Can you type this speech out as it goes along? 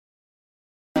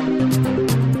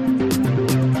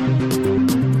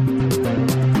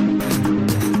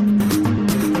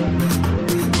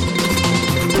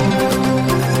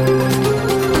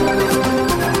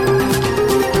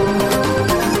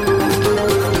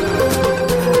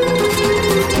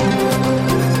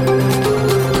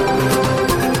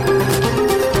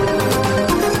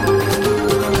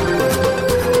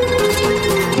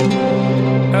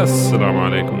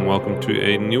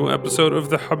episode of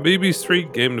the Habibi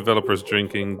Street Game Developers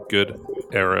Drinking Good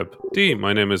Arab Tea.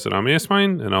 My name is Rami,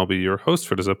 and I'll be your host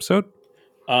for this episode.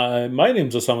 My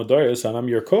name's Osama and I'm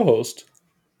your co-host.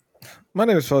 My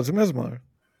name is Fawzi Mesmar.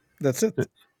 That's it.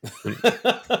 And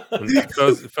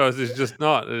Fawzi is just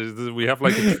not. We have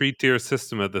like a three-tier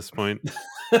system at this point.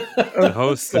 The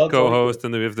host, the co-host,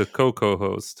 and then we have the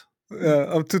co-co-host.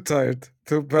 Yeah, I'm too tired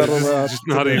to battle that. Just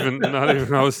not even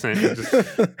hosting.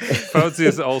 Fawzi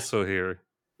is also here.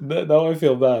 Now I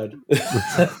feel bad.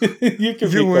 You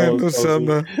can You win,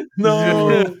 Osama. No,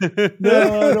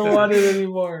 I don't want it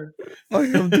anymore. I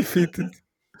am defeated.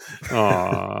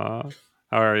 Aww.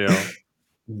 How are you?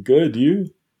 Good,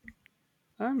 you?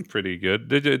 I'm pretty good.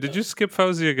 Did you skip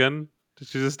Fawzi again?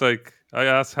 Did you just like I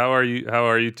asked how are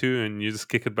you too, and you just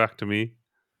kick it back to me?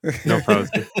 No,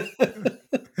 Fawzi.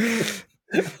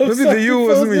 Maybe the you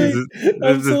was me.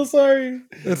 I'm so sorry.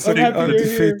 I'm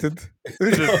defeated.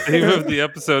 The theme of the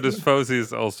episode is Fawzi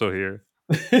is also here.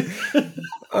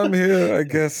 I'm here, I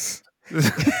guess.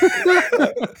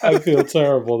 I feel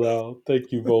terrible now.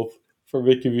 Thank you both for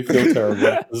making me feel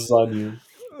terrible. This is on you.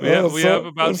 We have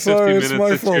about 50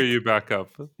 minutes to cheer you back up.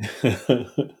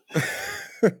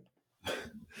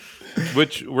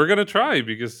 Which we're going to try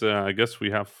because I guess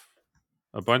we have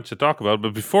a bunch to talk about.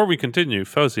 But before we continue,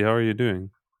 Fawzi, how are you doing?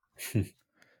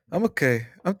 I'm okay.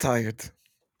 I'm tired.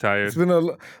 Tired? It's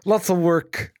been lots of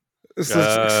work. It's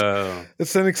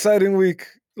an exciting week.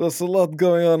 There's a lot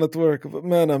going on at work. But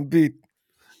man, I'm beat.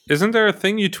 Isn't there a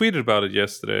thing you tweeted about it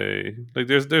yesterday? Like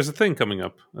there's a thing coming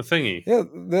up, a thingy. Yeah,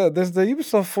 there's the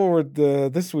Ubisoft Forward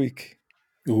this week.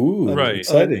 Ooh, right.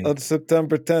 Exciting. On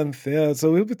September 10th. Yeah,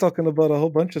 so we'll be talking about a whole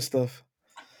bunch of stuff.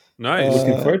 Nice.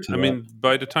 Looking forward to that. I mean,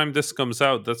 by the time this comes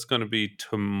out, that's going to be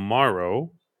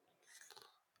tomorrow.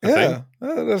 Yeah,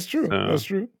 that's true. That's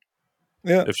true.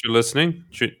 Yeah. If you're listening,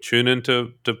 tune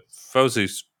into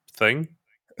Fawzi's thing.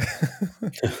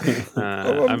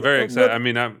 I'm very excited. I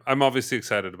mean, I'm obviously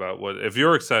excited about what. If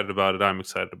you're excited about it, I'm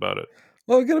excited about it.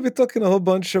 Well, we're gonna be talking a whole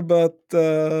bunch about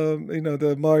the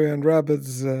Mario and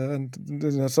Rabbids and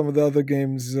some of the other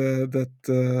games that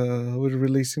we're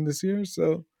releasing this year.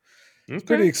 So it's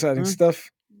pretty exciting stuff.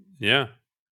 Yeah,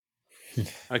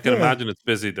 I can imagine it's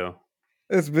busy though.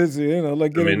 It's busy,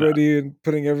 like getting ready and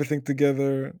putting everything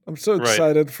together. I'm so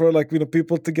excited for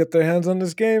people to get their hands on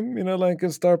this game,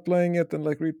 and start playing it and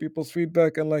read people's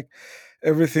feedback and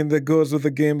everything that goes with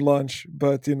the game launch.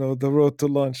 But the road to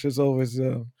launch is always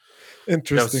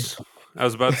interesting. I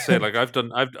was about to say,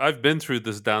 I've been through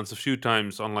this dance a few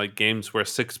times on games where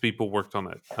 6 people worked on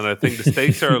it, and I think the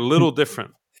stakes are a little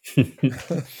different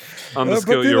on the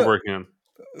skill you're working on.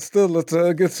 Still, it's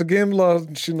a game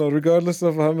launch, regardless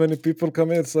of how many people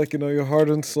come in. It's your heart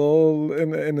and soul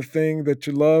in a thing that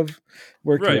you love,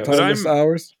 working tireless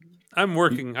hours. I'm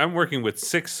working with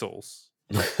 6 souls.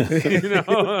 With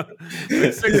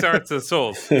 6 hearts and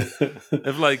souls.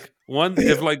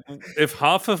 If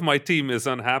half of my team is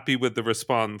unhappy with the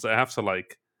response, I have to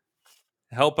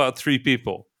help out 3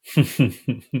 people.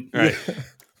 Right.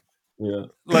 Yeah.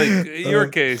 Your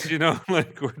case,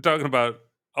 we're talking about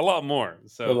a lot more.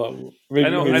 So I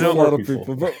know a lot of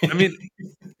people. But I mean,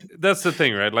 that's the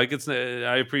thing, right?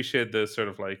 I appreciate the sort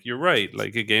of you're right.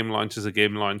 A game launch is a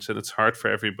game launch, and it's hard for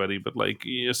everybody. But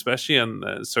especially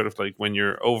on sort of when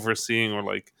you're overseeing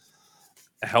or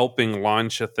helping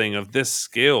launch a thing of this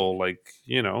scale, I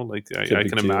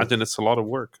can imagine it's a lot of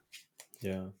work.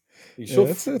 Yeah.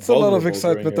 It's a lot of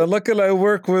excitement, and luckily I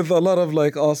work with a lot of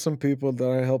awesome people that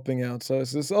are helping out. So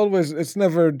it's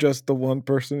never just the one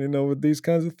person, with these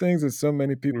kinds of things. It's so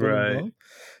many people involved.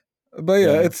 But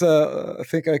it's I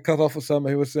think I cut off Osama.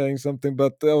 He was saying something,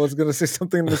 but I was going to say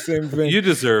something in the same vein. You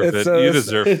deserve it. You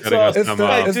deserve cutting us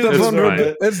off.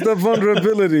 It's the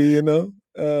vulnerability,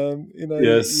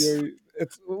 Yes.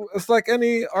 It's like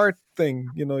any art thing,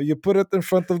 you put it in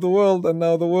front of the world, and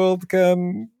now the world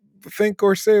can think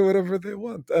or say whatever they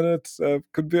want, and it's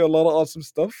could be a lot of awesome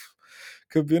stuff,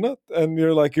 could be not, and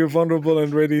you're vulnerable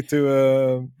and ready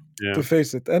to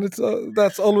face it, and it's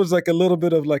that's always a little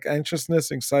bit of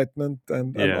anxiousness, excitement,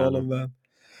 and all of that.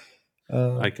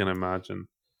 I can imagine.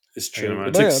 It's true.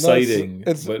 It's exciting,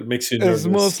 but it makes you nervous.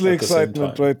 It's mostly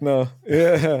excitement right now.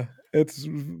 Yeah, it's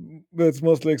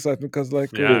mostly excitement because I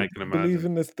can believe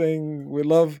in this thing. We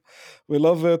love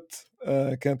it.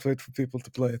 I can't wait for people to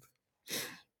play it.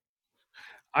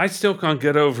 I still can't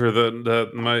get over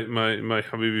that my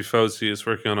Habibi Fawzi is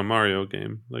working on a Mario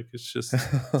game. It's just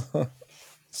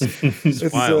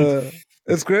it's wild.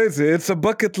 It's crazy. It's a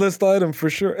bucket list item for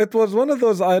sure. It was one of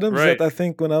those items that I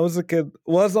think when I was a kid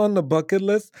was on the bucket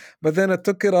list, but then I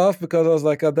took it off because I was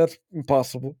like, oh, that's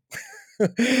impossible.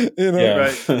 you know. Yeah.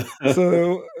 Right.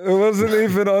 So it wasn't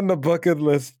even on the bucket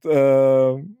list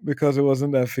because it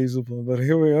wasn't that feasible. But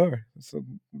here we are. So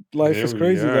life Here is we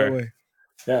crazy that are. way.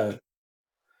 Yeah.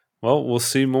 Well, we'll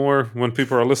see more when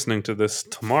people are listening to this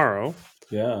tomorrow.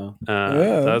 Yeah.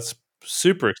 Yeah, That's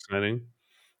super exciting.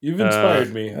 You've Uh,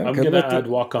 inspired me. I I'm can gonna let it. add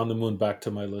Walk on the Moon back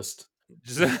to my list.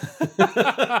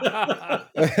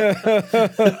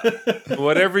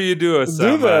 Whatever you do, Do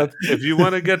Osama, that. if you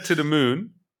want to get to the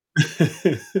moon,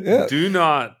 Yeah. do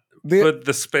not The put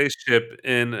the spaceship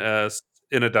in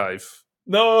a dive.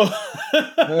 No.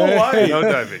 No Why?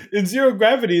 diving. In zero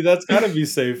gravity, that's gotta be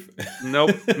safe.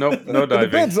 Nope, nope, no It diving.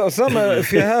 depends. Osama,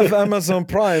 if you have Amazon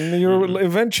Prime, you Mm-mm.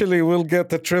 eventually will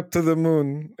get a trip to the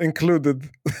moon included.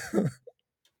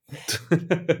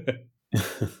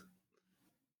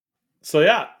 So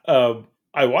yeah,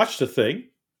 I watched a thing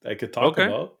I could talk Okay.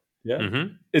 about. Yeah,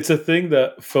 Mm-hmm. it's a thing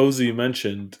that Fawzi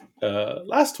mentioned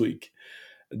last week.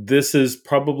 This is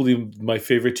probably my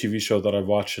favorite TV show that I've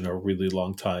watched in a really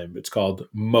long time. It's called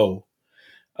Mo.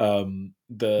 The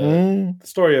Mm.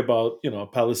 story about a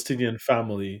Palestinian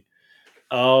family.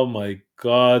 Oh my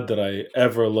god, did I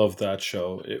ever love that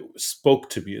show? It spoke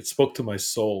to me. It spoke to my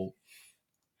soul.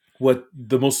 What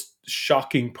the most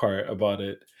shocking part about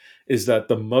it is that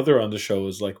the mother on the show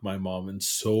is like my mom in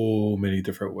so many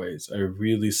different ways. I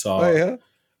really Oh saw yeah.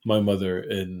 my mother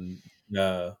in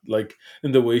like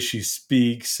in the way she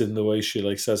speaks, in the way she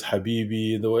like says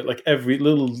habibi, in the way like every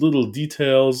little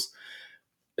details.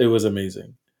 It was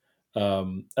amazing.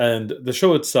 And the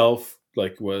show itself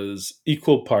like was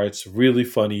equal parts really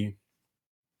funny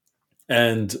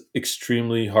and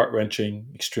extremely heart-wrenching,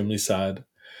 extremely sad.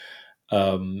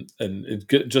 And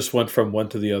just went from one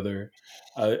to the other.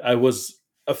 I was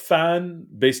a fan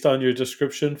based on your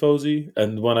description, Fozy,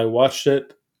 and when I watched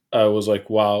it, I was like,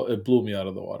 "Wow!" It blew me out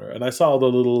of the water, and I saw all the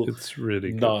little It's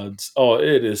really good. nods. Oh,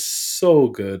 it is so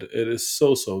good! It is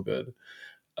so good.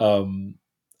 Um,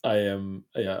 I am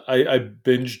yeah. I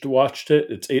binged watched it.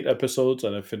 It's 8 episodes,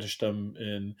 and I finished them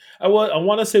in I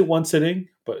want to say one sitting,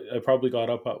 but I probably got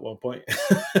up at one point.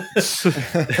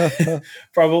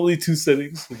 Probably two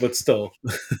sittings, but still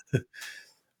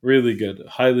really good.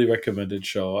 Highly recommended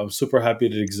show. I'm super happy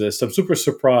it exists. I'm super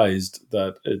surprised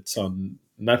that it's on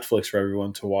Netflix for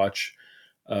everyone to watch.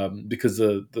 Because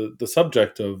the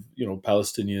subject of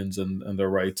Palestinians and their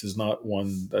rights is not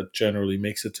one that generally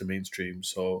makes it to mainstream.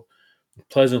 So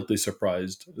pleasantly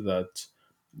surprised that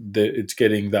it's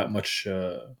getting that much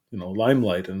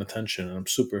limelight and attention, and I'm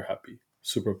super happy,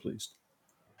 super pleased.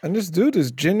 And this dude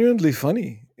is genuinely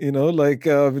funny. Like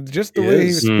just the He way he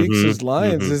is. speaks his Mm-hmm.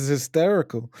 lines Mm-hmm. is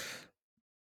hysterical.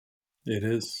 It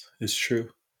is. It's true.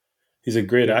 He's a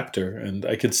great Yeah. actor, and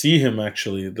I could see him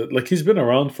actually. Like he's been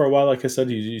around for a while. Like I said,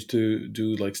 he used to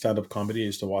do like stand up comedy. I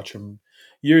used to watch him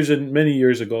years and many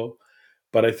years ago.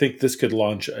 But I think this could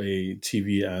launch a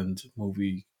TV and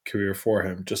movie career for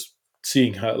him. Just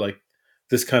seeing how like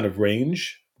this kind of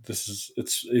range.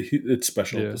 It's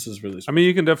special. Yeah. This is really I mean,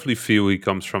 you special. can definitely feel he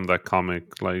comes from that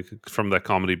comic, like from that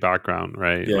comedy background,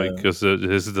 right? Like, Yeah. because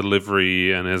his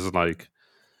delivery and his like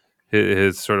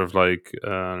his sort of like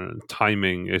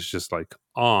timing is just like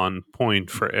on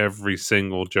point for every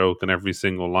single joke and every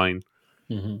single line.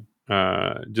 Hmm.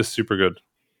 Just super good.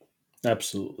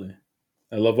 Absolutely.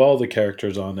 I love all the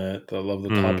characters on it. I love the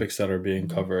Hmm. topics that are being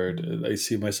covered. I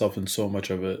see myself in so much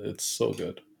of it. It's so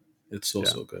good. It's so Yeah.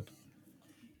 so good.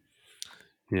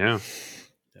 Yeah.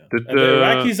 Yeah. Did And the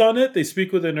Iraqis on it, they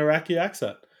speak with an Iraqi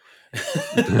accent,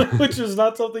 which is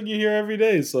not something you hear every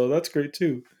day. So that's great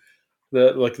too.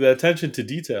 The attention to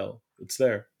detail, it's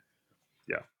there.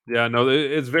 yeah. Yeah. No,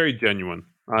 it's very genuine.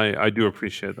 I do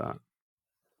appreciate that.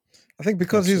 I think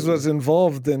because he was Absolutely.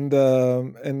 involved in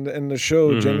the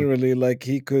show Hmm. generally, like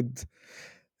he could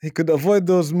avoid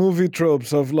those movie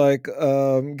tropes of like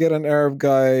get an Arab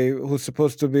guy who's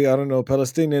supposed to be, I don't know,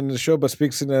 Palestinian in the show but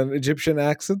speaks in an Egyptian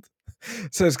accent.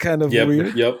 So it's kind of Yep.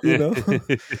 weird, Yep. you know.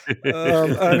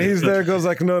 And he's there, goes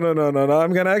like, no, no, no, no, no.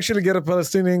 I'm gonna actually get a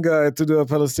Palestinian guy to do a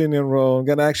Palestinian role. I'm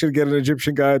gonna actually get an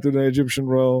Egyptian guy to do an Egyptian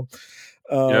role.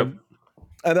 Yep. Um,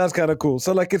 and that's kind of cool.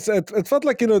 So like it felt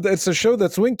like it's a show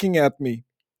that's winking at me.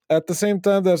 At the same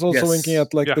time, that's also winking Yes.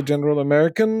 at like Yeah. the general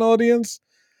American audience,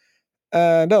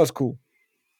 and that was cool.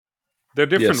 They're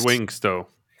different Yes. winks, though.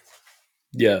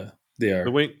 Yeah. They The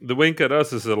are. wink at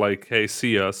us is like, "Hey,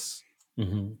 see us."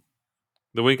 Hmm.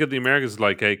 The wink at the Americans is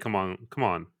like, "Hey, come on, come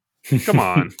on, come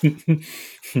on."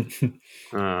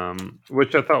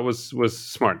 Which I thought was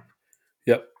smart.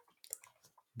 Yep.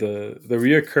 The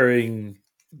reoccurring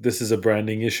 "this is a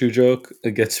branding issue" joke,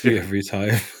 it gets me Yeah. every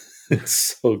time.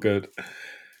 It's so good.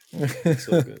 It's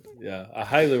so good. Yeah, I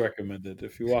highly recommend it.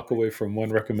 If you walk away from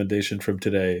one recommendation from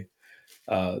today,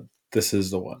 uh, this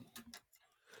is the one.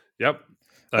 I Yep.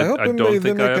 hope I don't they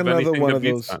think I make have another anything one that of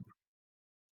beats those. that.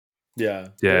 Yeah,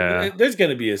 Yeah. there's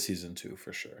going to be a season 2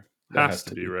 for sure. There Has has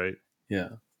to to be, be. right?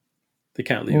 Yeah, they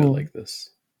can't leave it Mm. like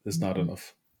this. There's not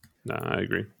enough. No, I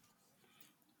agree.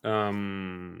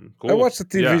 I Cool. watched a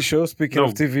TV Yeah. show. Speaking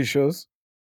of No. TV shows,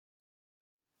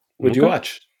 What'd you Okay.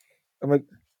 watch? I mean,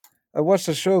 I watched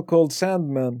a show called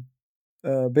Sandman,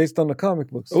 based on the comic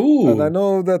books, and I Ooh,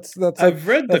 know I've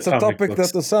read the that's a comic topic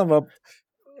that books. Osama,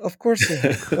 of course, you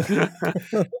have.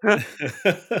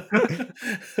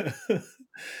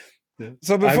 Yeah.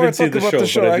 So I before I haven't seen talk the about the show,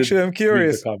 but show, I did actually, I'm read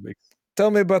the curious. comics.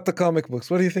 Tell me about the comic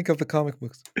books. What do you think of the comic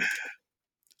books?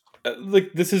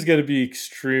 Like this is going to be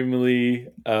extremely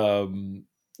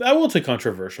I won't say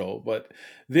controversial, but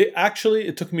they actually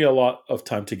it took me a lot of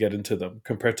time to get into them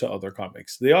compared to other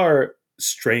comics. They are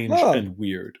strange Ah, and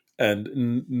weird and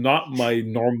not my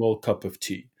normal cup of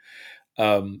tea.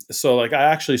 So like I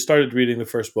actually started reading the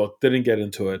first book, didn't get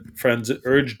into it. Friends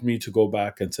urged me to go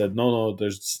back and said, no,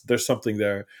 there's something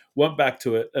there. Went back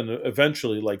to it and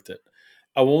eventually liked it.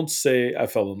 I won't say I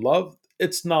fell in love.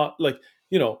 It's not like,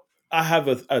 you know, I have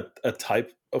a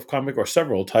type of comic or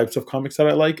several types of comics that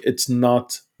I like. It's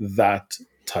not that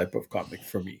type of comic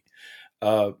for me.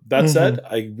 That mm-hmm. said,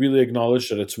 I really acknowledge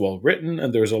that it's well written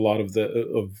and there's a lot of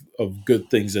of good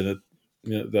things in it,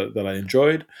 you know, that I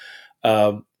enjoyed.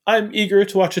 I'm eager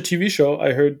to watch a TV show.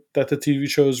 I heard that the TV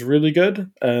show is really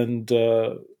good and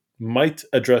might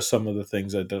address some of the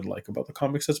things I didn't like about the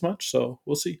comics as much. So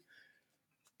we'll see.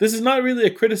 This is not really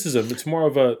a criticism. It's more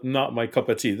of a not my cup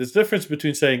of tea. There's a difference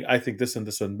between saying I think this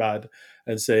and bad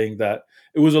and saying that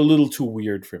it was a little too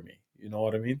weird for me. You know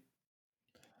what I mean?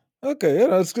 Okay,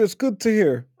 yeah, it's good to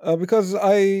hear, because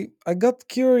I got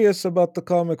curious about the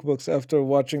comic books after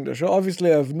watching the show.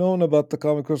 Obviously, I've known about the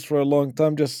comic books for a long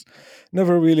time, just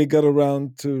never really got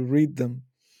around to read them.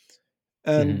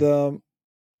 And Hmm.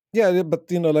 yeah,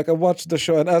 but like I watched the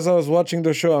show, and as I was watching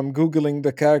the show, I'm googling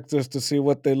the characters to see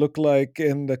what they look like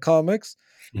in the comics.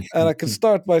 And I can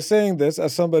start by saying this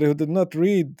as somebody who did not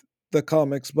read the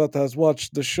comics but has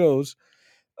watched the shows.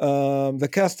 The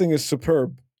casting is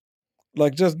superb.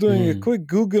 Like just doing a Hmm. quick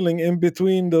googling in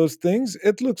between those things,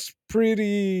 it looks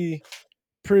pretty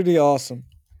awesome.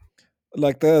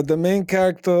 Like the main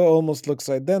character almost looks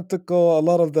identical. A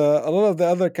lot of the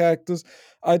other characters,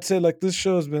 I'd say like this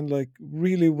show has been like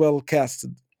really well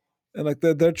casted, and like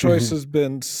their choice Hmm. has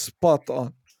been spot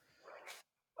on.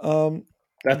 Um,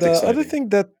 That's the other exciting. thing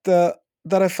that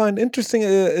I find interesting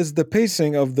is the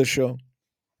pacing of the show.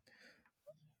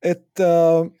 It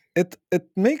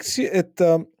makes you it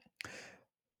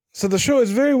So the show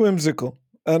is very whimsical,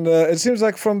 and it seems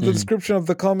like from the Hmm. description of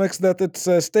the comics that it's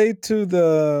stayed to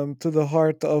the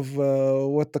heart of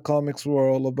what the comics were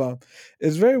all about.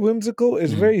 It's very whimsical.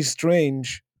 It's Hmm. very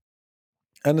strange,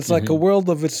 and it's like a Hmm. world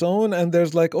of its own. And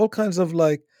there's like all kinds of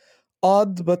like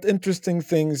odd but interesting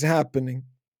things happening.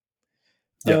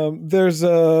 Yeah. There's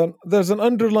an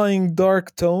underlying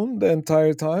dark tone the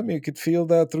entire time. You could feel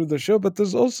that through the show, but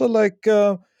there's also like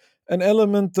an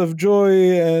element of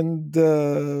joy and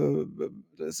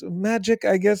magic.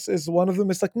 I guess is one of them.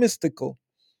 It's like mystical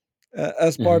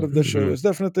as part Hmm. of the show. Hmm. It's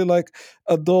definitely like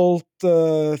adult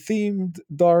themed,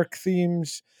 dark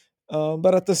themes,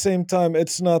 but at the same time,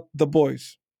 it's not the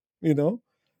boys. You know,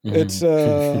 it's Hmm.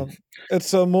 uh,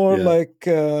 it's a more Yeah. like.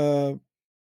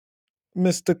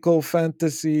 Mystical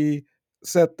fantasy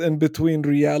set in between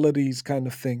realities kind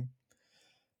of thing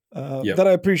Yep. that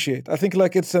I appreciate. I think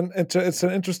like it's an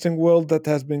interesting world that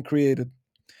has been created,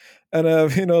 and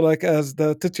like as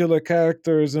the titular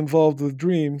character is involved with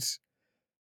dreams,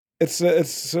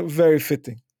 it's very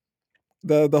fitting.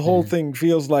 The whole Hmm. thing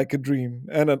feels like a dream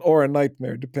or a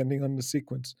nightmare depending on the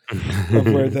sequence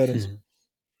of where that is.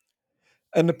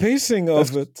 And the pacing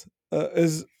of That's. it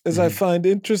is I Mhm. find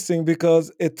interesting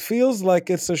because it feels like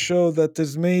it's a show that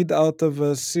is made out of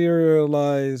a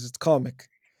serialized comic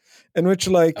in which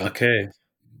like Okay.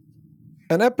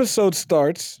 an episode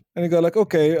starts and you go like,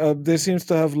 okay, they seems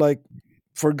to have like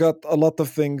forgot a lot of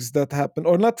things that happened,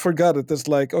 or not forgot it. It's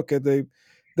like, okay,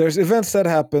 there's events that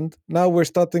happened. Now we're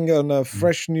starting on a Mm,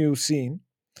 fresh new scene,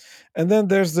 and then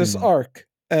there's this mm, arc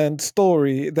and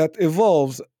story that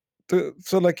evolves.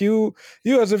 So like you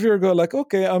as a viewer go like,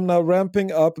 okay, I'm now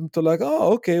ramping up into like,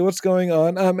 oh, okay, what's going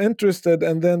on? I'm interested,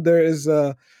 and then there is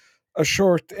a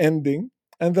short ending,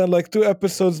 and then like two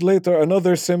episodes later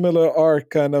another similar arc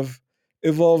kind of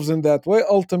evolves in that way.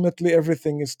 Ultimately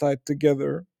everything is tied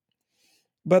together,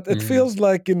 but it mm, feels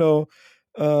like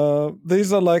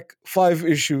these are like 5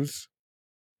 issues,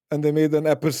 and they made an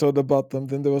episode about them.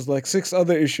 Then there was like six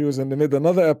other issues, and they made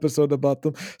another episode about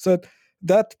them. So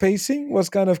that pacing was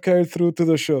kind of carried through to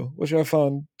the show, which I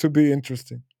found to be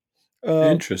interesting.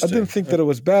 I didn't Interesting. think that it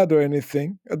was bad or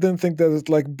anything. I didn't think that it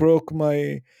like broke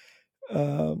my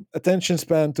attention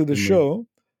span to the show.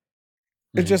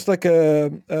 It's Mhm. just like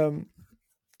an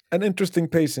interesting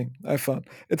pacing. I found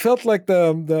it felt like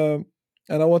the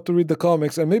and I want to read the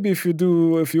comics, and maybe if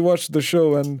you watch the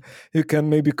show, and you can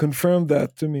maybe confirm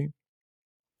that to me.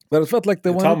 But it felt like they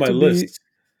It's on wanted my list.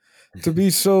 to be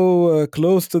so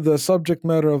close to the subject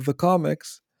matter of the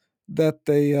comics that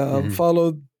they Mhm.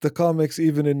 followed the comics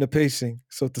even in the pacing,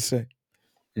 so to say.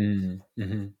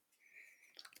 Mhm.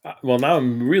 Well, now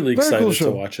I'm really Very cool excited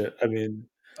to show. watch it. I mean,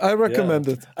 I yeah. recommend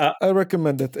it. Uh, I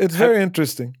recommend it. It's have very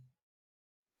interesting.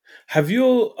 Have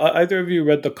you either of you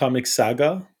read the comic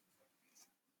Saga?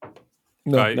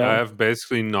 No. I No. have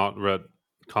basically not read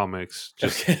comics.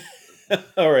 Just Okay.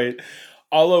 All right.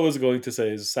 All I was going to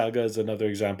say is Saga is another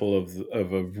example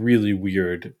of a really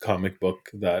weird comic book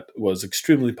that was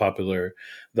extremely popular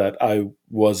that I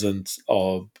wasn't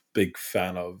a big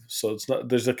fan of. So it's not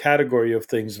there's a category of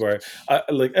things where I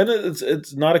like, and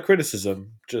it's not a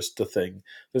criticism, just a thing.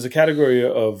 There's a category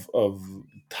of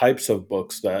types of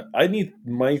books that I need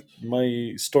my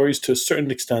stories to a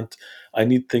certain extent. I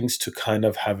need things to kind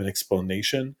of have an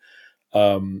explanation,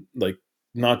 like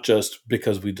not just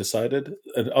because we decided.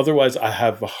 And otherwise, I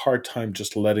have a hard time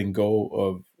just letting go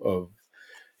of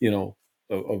you know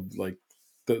of like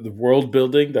the world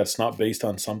building that's not based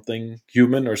on something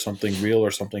human or something real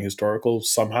or something historical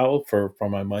somehow for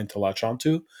my mind to latch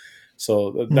onto.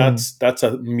 So Hmm. that's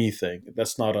a me thing.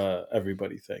 That's not a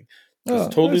everybody thing. It's Oh,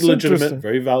 totally that's legitimate, interesting.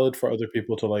 very valid for other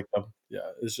people to like them.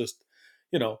 Yeah, it's just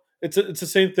it's the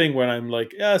same thing when I'm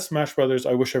like, yeah, Smash Brothers.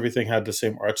 I wish everything had the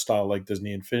same art style like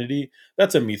Disney Infinity.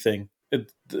 That's a me thing.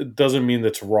 It doesn't mean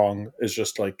that's wrong. It's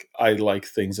just like I like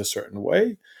things a certain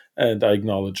way, and I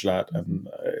acknowledge that. And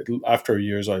after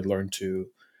years, I learned to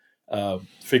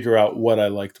figure out what I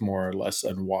liked more or less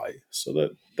and why. So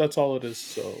that's all it is.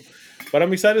 So, but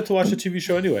I'm excited to watch the TV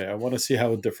show anyway. I want to see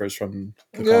how it differs from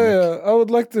the Yeah, comic. yeah. I would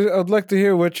like to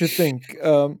hear what you think.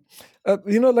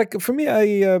 Like for me,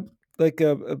 I like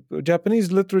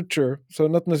Japanese literature, so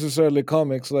not necessarily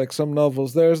comics, like some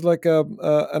novels. There's like a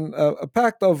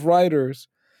pact of writers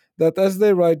that, as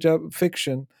they write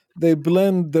fiction, they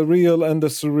blend the real and the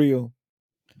surreal.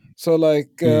 So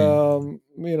like Mm,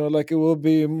 like it will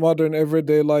be modern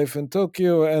everyday life in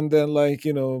Tokyo, and then like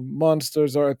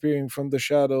monsters are appearing from the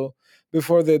shadow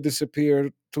before they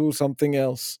disappear to something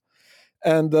else.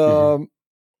 And hmm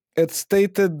it's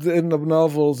stated in the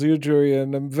novels usually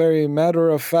in a very matter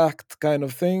of fact kind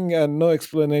of thing, and no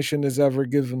explanation is ever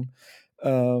given.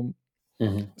 Um,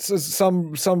 hmm so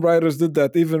some writers did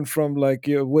that even from like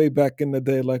way back in the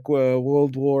day, like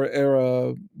World War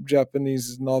era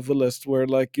Japanese novelists were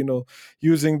like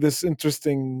using this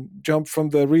interesting jump from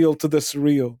the real to the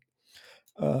surreal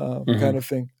kind hmm of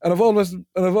thing. And I've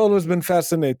always been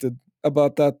fascinated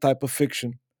about that type of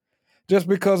fiction, just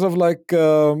because of like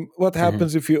what hmm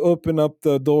happens if you open up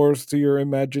the doors to your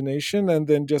imagination and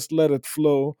then just let it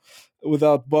flow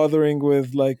without bothering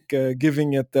with like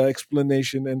giving it the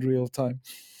explanation in real time.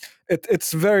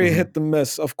 It's very hmm hit and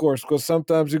miss, of course, because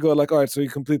sometimes you go like, all right, so you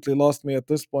completely lost me at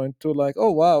this point, to like,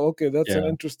 oh wow, okay, that's an Yeah,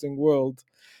 interesting world,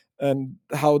 and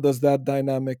how does that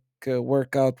dynamic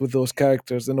work out with those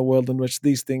characters in a world in which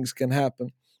these things can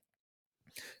happen.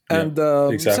 yeah, And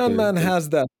exactly. Sandman has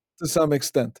that to some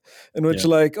extent, in which Yeah,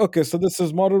 like, okay, so this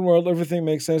is modern world, everything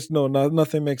makes sense. No,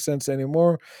 nothing makes sense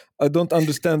anymore. I don't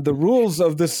understand the rules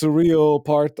of this surreal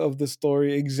part of the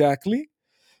story exactly,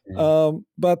 Mhm.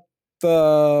 but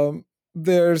um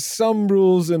there's some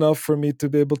rules enough for me to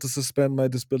be able to suspend my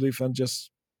disbelief and just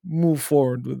move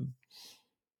forward with it.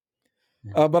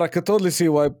 But I could totally see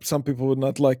why some people would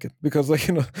not like it, because like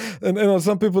and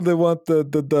some people, they want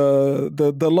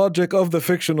the logic of the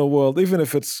fictional world, even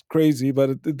if it's crazy,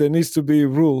 but there needs to be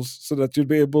rules so that you'd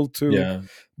be able to yeah.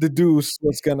 deduce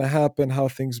what's going to happen, how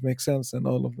things make sense, and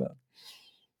all of that.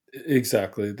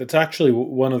 Exactly. That's actually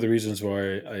one of the reasons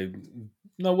why I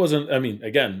no wasn't. I mean,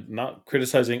 again, not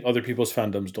criticizing other people's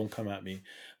fandoms. Don't come at me,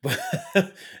 but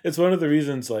it's one of the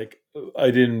reasons. Like, I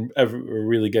didn't ever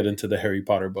really get into the Harry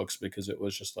Potter books because it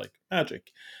was just like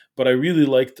magic. But I really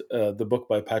liked the book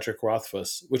by Patrick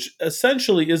Rothfuss, which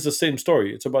essentially is the same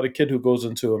story. It's about a kid who goes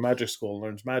into a magic school and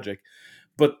learns magic,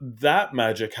 but that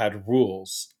magic had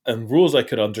rules, and rules I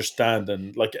could understand,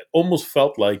 and like it almost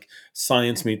felt like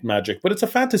science meet magic, but it's a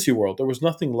fantasy world. There was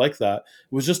nothing like that.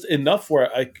 It was just enough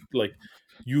where I like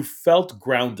you felt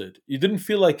grounded. You didn't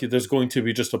feel like there's going to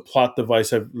be just a plot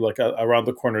device around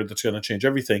the corner that's going to change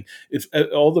everything.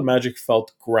 All the magic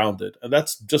felt grounded, and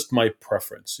that's just my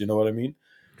preference. You know what I mean?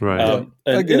 Right. Yeah, I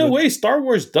And in get a it. way, Star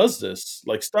Wars does this.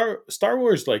 Like Star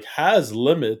Wars like has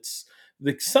limits.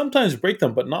 They sometimes break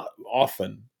them, but not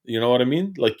often. You know what I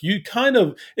mean? Like you kind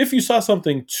of, if you saw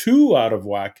something too out of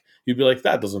whack, you'd be like,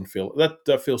 that doesn't feel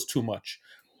that feels too much.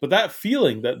 But that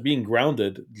feeling, that being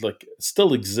grounded, like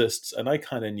still exists, and I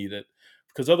kind of need it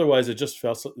because otherwise, it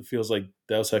feels like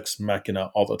Deus Ex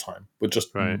Machina all the time with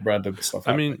just Right. random stuff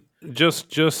I happening. mean,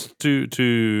 just to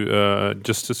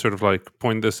sort of like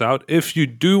point this out, if you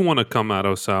do want to come at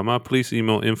Osama, please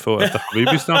email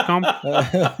info@thehabibis.com.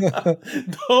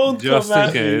 Don't come Just in at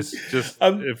me. case. Just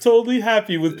I'm if totally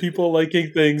happy with people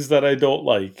liking things that I don't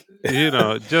like.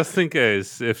 just in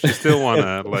case, if you still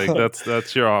wanna, like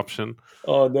that's your option.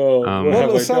 Oh no, what Well, have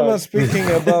I Osama, done? speaking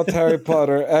about Harry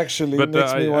Potter, actually But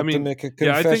makes me I want to mean, make a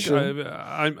yeah, I think confession.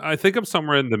 I think I'm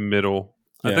somewhere in the middle.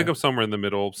 I think Yeah. I'm somewhere in the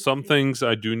middle. Some things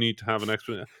I do need to have an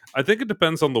explanation. I think it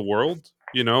depends on the world.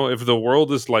 If the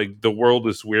world is like the world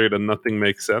is weird and nothing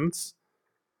makes sense,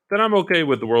 then I'm okay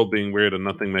with the world being weird and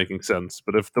nothing making sense.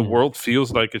 But if the Mhm. world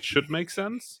feels like it should make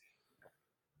sense,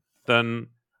 then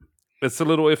it's a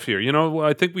little iffier.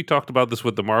 I think we talked about this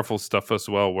with the Marvel stuff as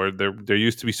well, where there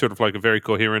used to be sort of like a very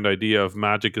coherent idea of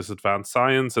magic is advanced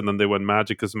science, and then they went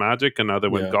magic is magic, and now they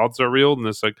went Yeah. gods are real, and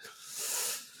it's like,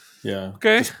 Yeah.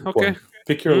 okay, Just pick okay, one.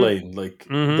 Pick your mm, lane. Like it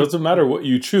hmm doesn't matter what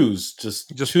you choose.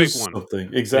 Just just pick choose one. something.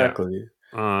 Yeah. Exactly.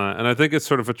 And I think it's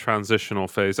sort of a transitional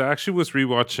phase. I actually was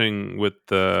rewatching with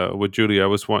Julie. I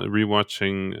was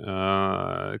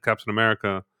rewatching Captain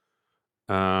America,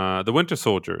 the Winter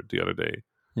Soldier the other day,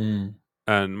 Mm.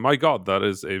 and my God, that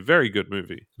is a very good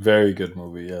movie. Very good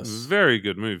movie. Yes. Very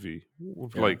good movie. Yeah.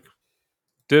 Like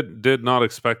did not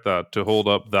expect that to hold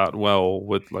up that well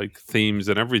with like themes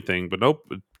and everything, but nope,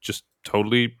 it just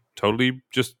totally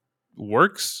just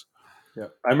works. Yeah.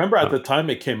 I remember at Uh, the time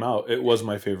it came out, it was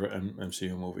my favorite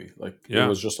MCU movie. Like it yeah.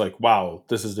 was just like, wow,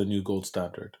 this is the new gold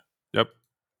standard. Yep.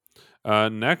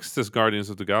 Next is Guardians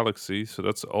of the Galaxy, so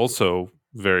that's also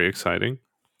very exciting.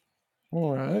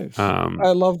 All right, Um,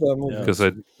 I love that Yeah. movie. because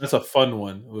I That's a fun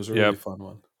one. It was a really Yep, fun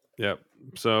one. yep.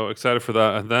 So excited for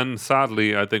that. And then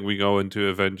sadly, I think we go into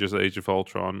Avengers: Age of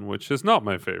Ultron, which is not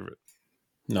my favorite.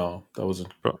 No, that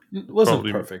wasn't Pro- it wasn't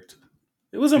Probably, perfect.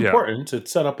 It was yeah. important. It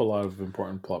set up a lot of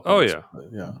important plot Oh points. yeah, But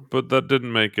yeah. but that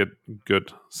didn't make it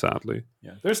good, sadly.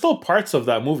 Yeah. There's still parts of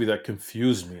that movie that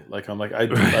confuse me. Like I'm like I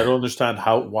don't understand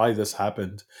why this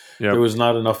happened. There Yep, was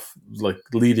not enough like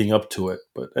leading up to it.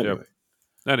 But yep.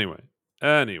 anyway.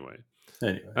 Anyway.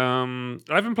 Anyway.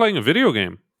 I've been playing a video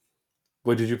game.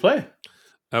 What did you play?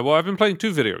 Well, I've been playing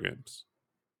two video games.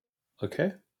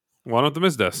 Okay. One of them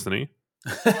is Destiny.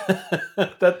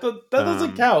 That doesn't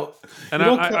Um, count. and You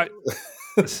don't I count.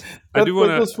 I do want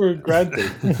That goes for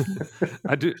granted.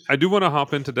 to I do want to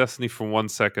hop into Destiny for 1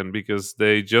 second because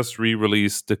they just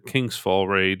re-released the Kingsfall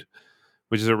raid,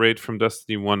 which is a raid from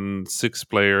Destiny 1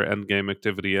 6-player endgame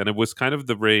activity, and it was kind of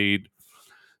the raid.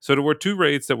 So there were two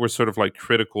raids that were sort of like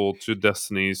critical to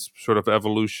Destiny's sort of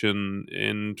evolution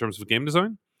in terms of game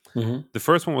design. Hmm. The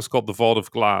first one was called the Vault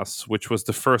of Glass, which was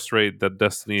the first raid that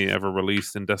Destiny ever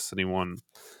released in Destiny 1.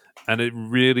 And it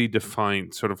really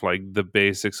defined sort of like the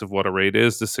basics of what a raid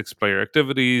is, the 6-player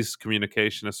activities,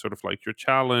 communication is sort of like your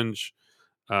challenge,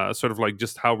 sort of like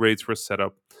just how raids were set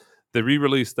up. They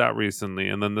re-released that recently,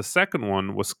 and then the second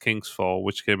one was Kingsfall,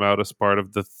 which came out as part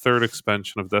of the third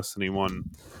expansion of Destiny 1,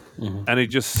 Hmm. and it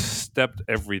just stepped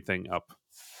everything up.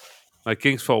 Like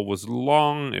Kingsfall was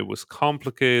long, it was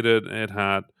complicated, it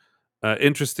had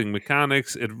interesting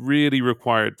mechanics. It really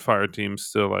required fire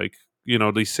teams to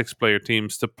these 6-player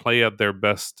teams to play at their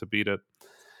best to beat it.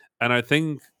 And I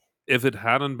think if it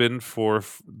hadn't been for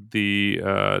the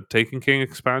Taken King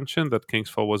expansion that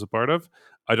Kingsfall was a part of,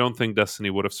 I don't think Destiny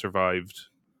would have survived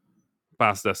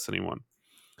past Destiny 1.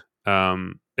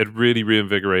 It really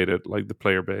reinvigorated like the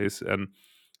player base, and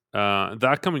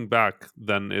that coming back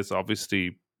then is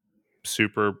obviously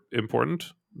super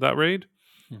important, that raid,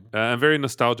 and very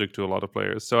nostalgic to a lot of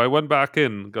players. So I went back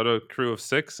in, got a crew of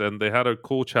 6, and they had a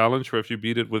cool challenge where if you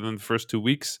beat it within the first 2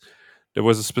 weeks, there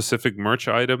was a specific merch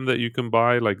item that you can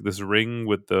buy, like this ring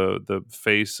with the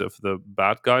face of the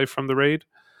bad guy from the raid.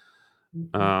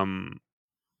 Um,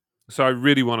 so I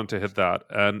really wanted to hit that,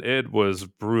 and it was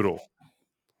brutal.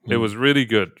 It was really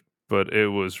good, but it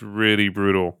was really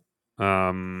brutal.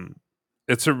 Um,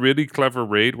 it's a really clever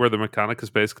raid where the mechanic is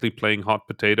basically playing hot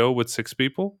potato with 6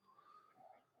 people.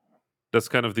 That's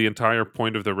kind of the entire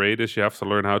point of the raid is you have to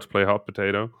learn how to play hot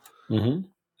potato. Hmm.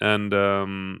 And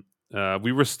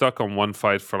we were stuck on one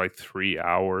fight for like 3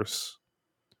 hours,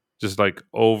 just like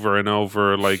over and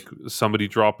over, like somebody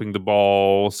dropping the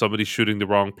ball, somebody shooting the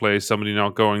wrong place, somebody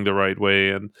not going the right way,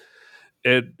 and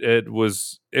it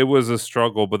was a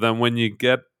struggle. But then when you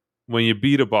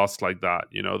beat a boss like that,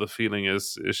 the feeling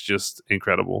is just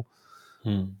incredible.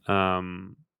 Hmm.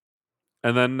 Um,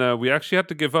 and then we actually had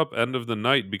to give up end of the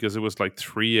night because it was like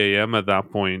 3 a.m. at that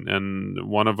point, and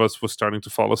one of us was starting to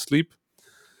fall asleep.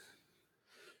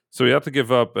 So we had to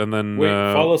give up, and then Wait,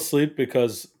 fall asleep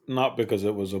not because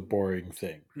it was a boring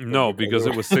thing, but no, because it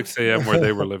because it was was. 6 a.m. where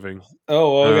they were living.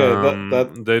 Oh,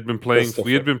 okay. They'd been playing. That's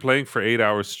We had different. been playing for 8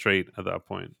 hours straight at that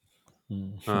point. Hmm.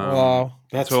 Um, Wow.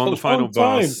 That's so on a the final long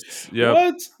time. boss, yep,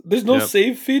 What? There's no yep.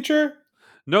 save feature?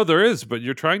 No, there is, but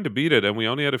you're trying to beat it, and we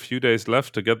only had a few days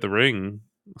left to get the ring.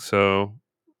 So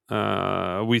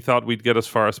we thought we'd get as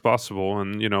far as possible,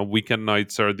 and weekend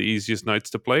nights are the easiest nights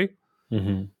to play.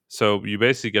 Mm-hmm. So you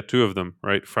basically get two of them,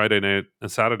 right? Friday night and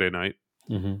Saturday night.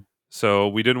 Mm-hmm. So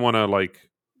we didn't want to like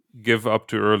give up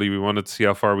too early. We wanted to see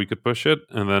how far we could push it,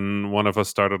 and then one of us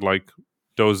started like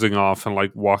dozing off and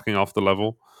like walking off the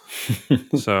level.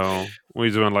 So we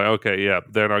just went like, okay, yeah,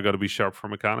 they're not going to be sharp for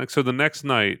mechanics. So the next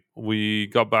night we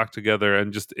got back together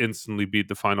and just instantly beat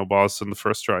the final boss in the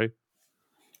first try.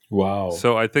 Wow.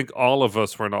 So I think all of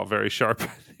us were not very sharp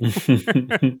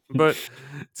anymore. But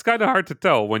it's kind of hard to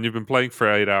tell when you've been playing for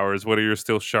 8 hours whether you're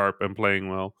still sharp and playing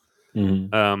well.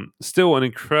 Mhm. Still an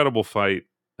incredible fight.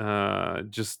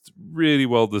 Just really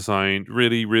well designed,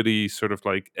 really, really sort of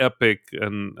like epic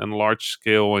and large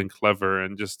scale and clever,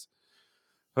 and just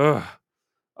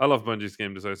I love Bungie's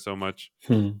game design so much.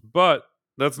 Hmm. But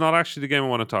that's not actually the game I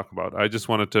want to talk about. I just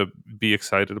wanted to be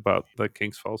excited about that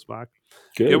King's Falls back.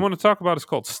 The game I Good. want to talk about is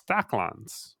called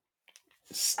Stacklands.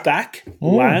 Stack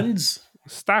Mm. lands?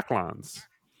 Stacklands.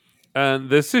 And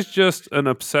this is just an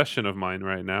obsession of mine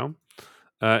right now.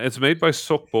 It's made by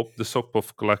Sokpop, the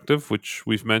Sokpop Collective, which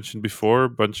we've mentioned before. A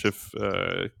bunch of,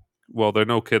 well, they're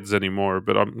no kids anymore,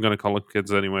 but I'm going to call them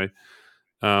kids anyway.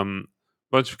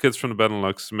 Bunch of kids from the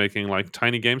Benelux making like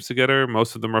tiny games together.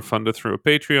 Most of them are funded through a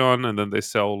Patreon, and then they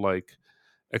sell like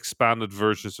expanded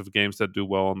versions of games that do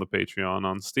well on the Patreon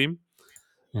on Steam.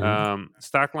 Mhm.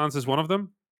 Stacklands is one of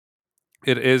them.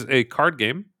 It is a card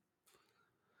game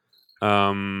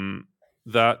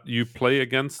that you play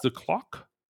against the clock.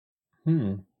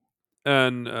 Hmm.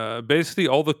 And basically,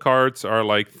 all the cards are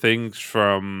like things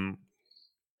from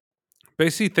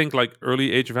basically think like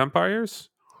early Age of Empires.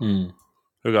 Hmm.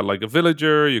 You got like a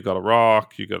villager, you got a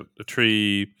rock, you got a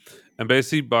tree, and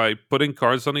basically by putting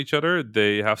cards on each other,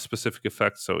 they have specific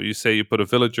effects. So you say you put a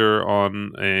villager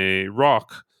on a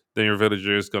rock, then your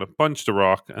villager is going to punch the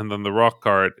rock, and then the rock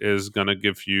card is going to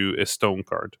give you a stone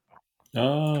card.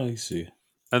 Ah, I see.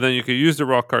 And then you can use the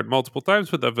rock card multiple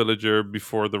times with that villager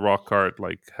before the rock card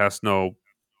like has no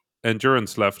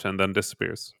endurance left and then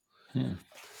disappears. Hmm.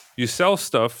 You sell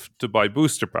stuff to buy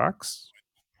booster packs.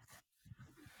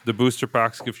 The booster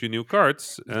packs give you new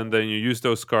cards, and then you use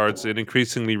those cards in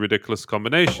increasingly ridiculous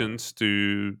combinations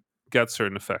to get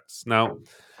certain effects. Now,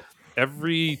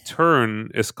 every turn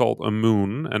is called a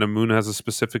moon, and a moon has a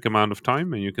specific amount of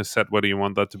time, and you can set whether you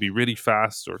want that to be really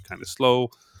fast or kind of slow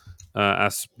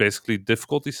as basically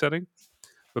difficulty setting.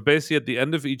 But basically, at the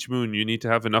end of each moon, you need to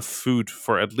have enough food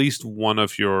for at least one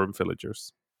of your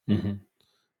villagers. Mhm.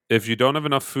 If you don't have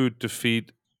enough food to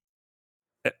feed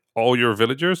all your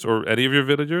villagers or any of your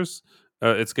villagers,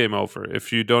 it's game over.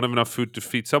 If you don't have enough food to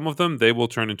feed some of them, they will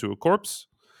turn into a corpse,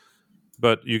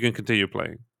 but you can continue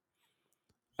playing.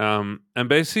 And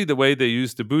basically, the way they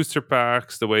use the booster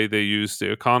packs, the way they use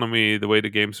the economy, the way the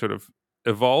game sort of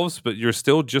evolves, but you're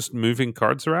still just moving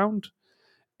cards around.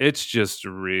 It's just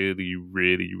really,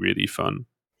 really, really fun.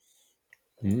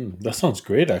 That sounds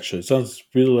great, actually. It sounds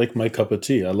really like my cup of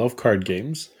tea. I love card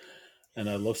games and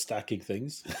I love stacking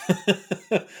things.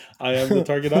 I am the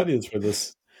target audience for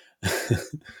this.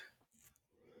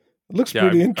 Looks Yeah,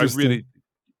 pretty I really, interesting.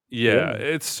 yeah, Yeah.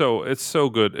 it's so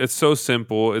good. It's so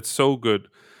simple. It's so good.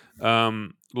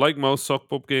 Like most sock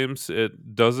pop games,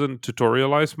 it doesn't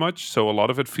tutorialize much, so a lot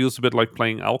of it feels a bit like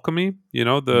playing alchemy. You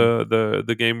know, Mm.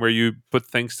 the game where you put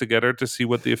things together to see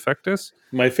what the effect is.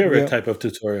 My favorite Yeah. type of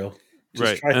tutorial. Just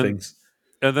Right, try and things.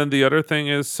 then the other thing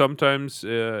is sometimes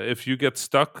if you get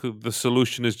stuck, the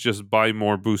solution is just buy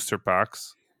more booster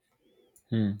packs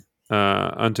Hmm.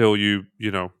 until you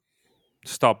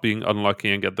stop being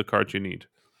unlucky and get the card you need.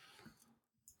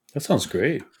 That sounds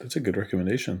great. That's a good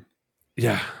recommendation.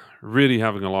 Yeah, really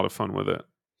having a lot of fun with it.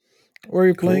 Where are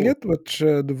you playing Cool. it? Which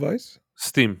device?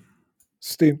 Steam.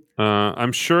 Steam.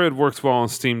 I'm sure it works well on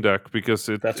Steam Deck because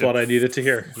That's what I needed to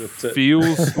hear. That's it.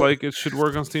 feels like it should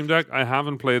work on Steam Deck. I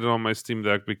haven't played it on my Steam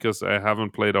Deck because I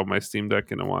haven't played on my Steam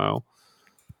Deck in a while.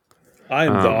 I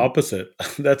am the Um, opposite.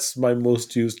 That's my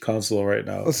most used console right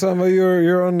now. Osama,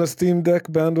 you're on the Steam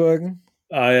Deck bandwagon.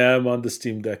 I am on the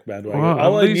Steam Deck bandwagon. well, at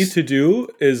All I need least. to do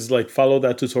is like follow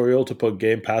that tutorial to put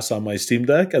Game Pass on my Steam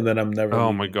Deck, and then I'm never Oh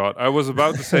leaving. my god! I was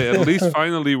about to say, at least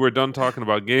finally we're done talking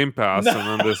about Game Pass, No. and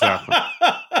then this happened.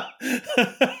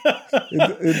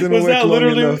 It didn't was wait that long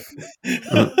literally enough.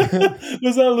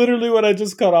 was that literally what I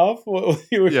just cut off? What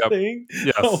you were Yep. saying?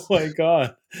 Yes. Oh my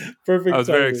god! Perfect. I was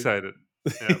very timing. excited.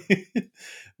 Yeah.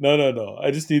 No.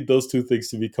 I just need those two things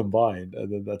to be combined,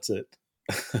 and then that's it.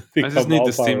 I just need all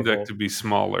the Steam powerful. Deck to be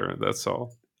smaller. That's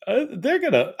all. They're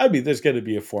gonna. I mean, there's gonna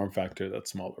be a form factor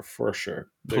that's smaller for sure.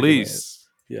 They're Please.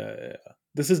 yeah.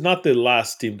 This is not the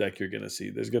last Steam Deck you're gonna see.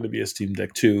 There's gonna be a Steam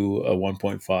Deck 2, a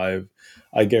 1.5.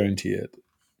 I guarantee it.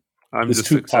 I'm It's just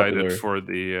too excited popular. for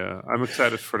the. I'm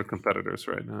excited for the competitors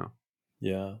right now.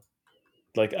 Yeah.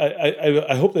 Like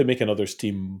I hope they make another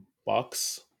Steam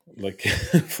box like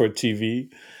for TV.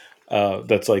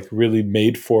 That's like really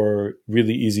made for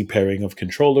really easy pairing of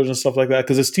controllers and stuff like that.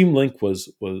 Because the Steam Link was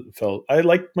felt I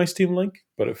liked my Steam Link,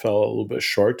 but it fell a little bit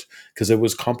short because it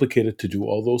was complicated to do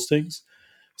all those things.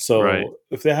 So Right.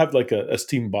 if they have like a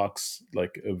Steam box,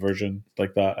 like a version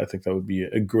like that, I think that would be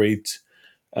a great.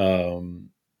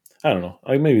 I don't know.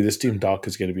 Maybe the Steam Dock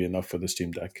is going to be enough for the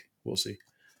Steam Deck. We'll see.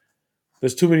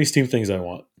 There's too many Steam things I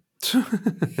want.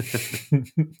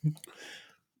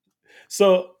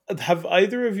 So, have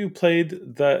either of you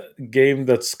played that game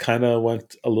that's kind of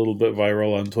went a little bit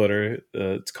viral on Twitter?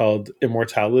 It's called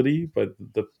Immortality, but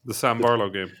The Sam Barlow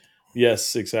game.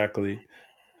 yes, exactly.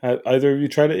 Have either of you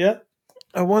tried it yet?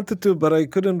 I wanted to, but I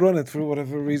couldn't run it for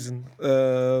whatever reason.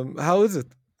 How is it?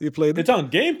 You played it? It's on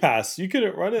Game Pass. You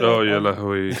couldn't run it. Oh yeah, on...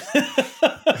 Lahoui.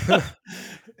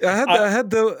 I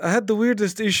had the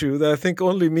weirdest issue that I think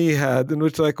only me had, in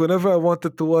which like whenever I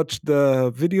wanted to watch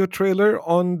the video trailer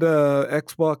on the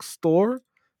Xbox store,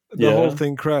 the whole Yeah.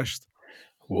 thing crashed.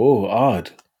 Whoa,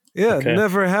 odd. Yeah, Okay. it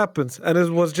never happens, and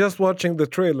it was just watching the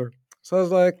trailer. So I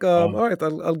was like, Oh. all right,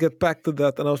 I'll get back to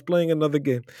that. And I was playing another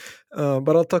game,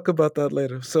 but I'll talk about that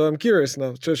later. So I'm curious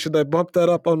now. Should I bump that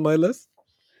up on my list?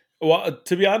 Well,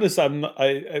 to be honest,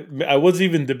 I was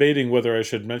even debating whether I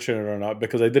should mention it or not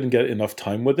because I didn't get enough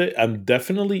time with it. I'm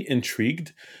definitely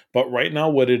intrigued, but right now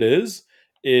what it is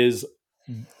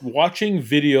watching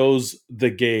videos the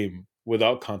game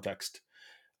without context.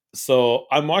 So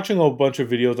I'm watching a bunch of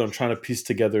videos. I'm trying to piece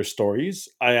together stories.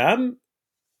 I am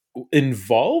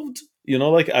involved,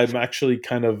 like I'm actually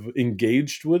kind of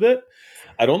engaged with it.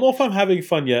 I don't know if I'm having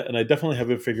fun yet, and I definitely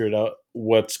haven't figured out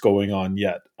what's going on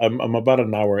yet. I'm about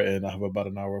an hour in. I have about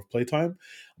an hour of playtime.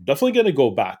 I'm definitely going to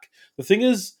go back. The thing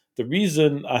is, the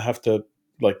reason I have to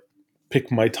like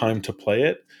pick my time to play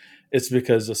it is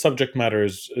because the subject matter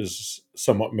is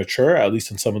somewhat mature, at least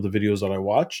in some of the videos that I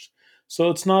watched. So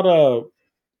it's not a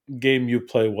game you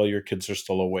play while your kids are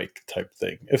still awake type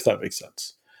thing, if that makes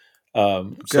sense.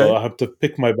 So Okay. I have to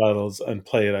pick my battles and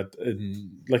play it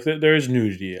like there is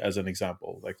nudity as an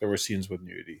example. Like there were scenes with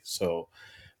nudity. So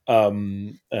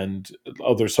and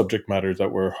other subject matters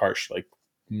that were harsh, like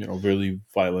really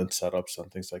violent setups and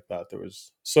things like that. There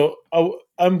was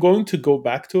I'm going to go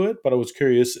back to it, but I was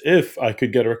curious if I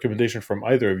could get a recommendation from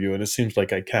either of you, and it seems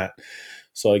like I can't.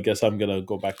 So I guess I'm gonna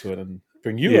go back to it and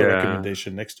bring you a Yeah.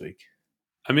 recommendation next week.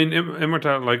 I mean,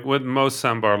 Immortal, like with most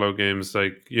Sam Barlow games,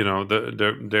 like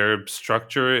their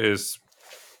structure is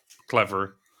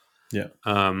clever. Yeah.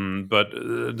 But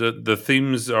the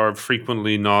themes are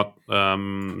frequently not,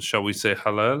 shall we say,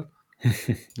 halal.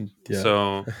 Yeah.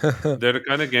 So they're the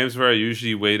kind of games where I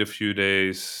usually wait a few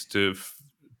days to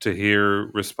hear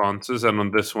responses, and on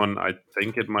this one, I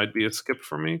think it might be a skip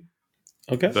for me.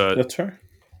 Okay, But that's fair.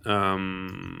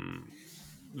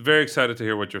 very excited to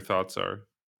hear what your thoughts are.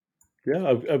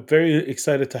 Yeah, I'm very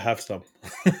excited to have some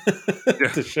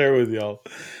to share with y'all.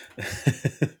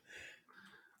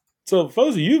 So,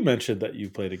 Fawzi, you mentioned that you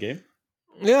played a game.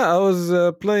 Yeah, I was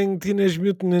playing Teenage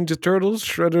Mutant Ninja Turtles: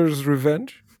 Shredder's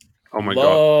Revenge. Oh my god!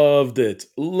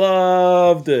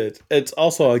 Loved it. It's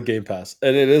also on Game Pass,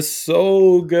 and it is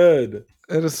so good.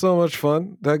 It is so much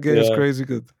fun. That game is Yeah. crazy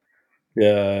good.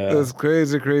 Yeah. It's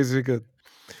crazy good.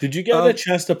 Did you get a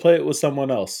chance to play it with someone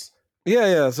else?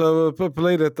 Yeah. So we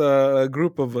played it, a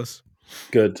group of us.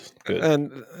 Good.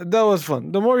 And that was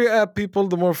fun. The more you add people,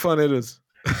 the more fun it is.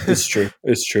 It's true.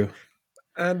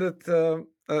 And it.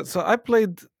 So I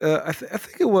played. I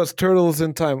think it was Turtles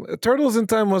in Time. Turtles in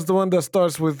Time was the one that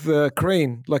starts with a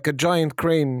crane, like a giant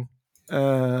crane,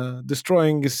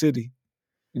 destroying a city.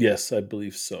 Yes, I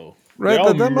believe so. They right?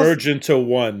 all That must. merge into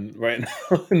one right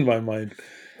now in my mind.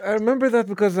 I remember that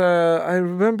because I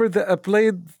remember that I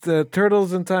played the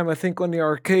Turtles in Time. I think on the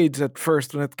arcades at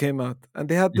first when it came out, and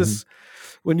they had Mhm. this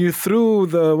when you threw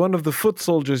the one of the foot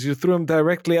soldiers, you threw him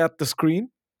directly at the screen.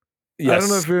 I don't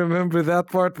know Yes. if you remember that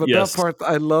part, but that Yes. part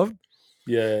I loved.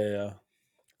 Yeah, yeah, yeah.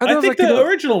 And I I was think like, the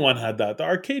original one had that. The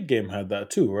arcade game had that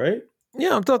too, right?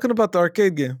 yeah, I'm talking about the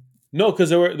arcade game. No, because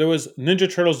there was Ninja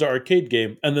Turtles the arcade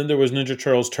game, and then there was Ninja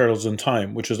Turtles Turtles in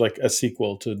Time, which is like a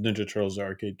sequel to Ninja Turtles the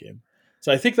arcade game.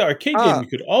 So I think the arcade game Ah, you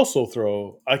could also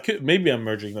throw. I could maybe I'm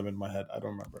merging them in my head. I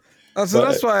don't remember, so but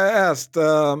that's why I asked.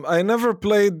 I never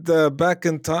played Back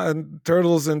in Time,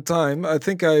 Turtles in Time. I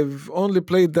think I've only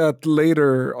played that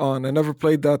later on. I never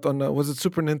played that on. Was it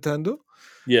Super Nintendo?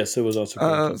 yes, it was on Super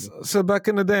Nintendo. So back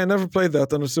in the day, I never played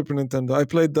that on a Super Nintendo. I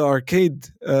played the arcade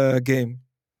game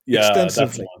Yeah, that's the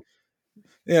extensively. one.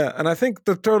 Yeah, and I think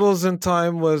the Turtles in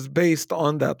Time was based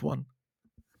on that one.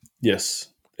 Yes,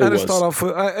 it And it started was. off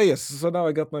with yes. So now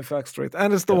I got my facts straight.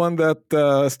 And it's the Yep. one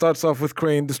that starts off with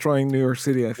Crane destroying New York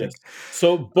City. I think. Yes. So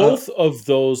Uh, both of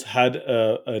those had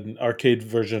an arcade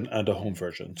version and a home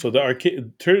version. So the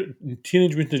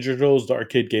Teenage Mutant Ninja Turtles, the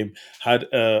arcade game, had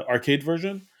a arcade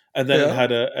version, and then it yeah.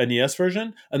 had a NES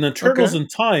version, and then Okay. Turtles in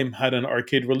Time had an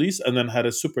arcade release, and then had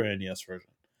a Super NES version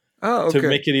Oh, to okay.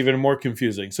 make it even more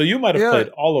confusing. So you might have Yeah, played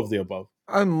all of the above.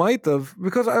 I might have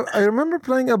because I remember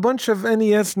playing a bunch of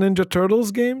NES Ninja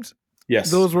Turtles games. Yes.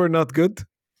 Those were not good.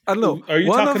 I don't know. Are you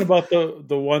talking about the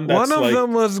one One that's of like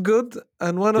them was good,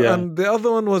 and yeah? the other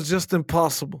one was just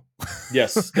impossible.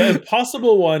 Yes, the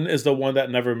impossible one is the one that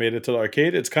never made it to the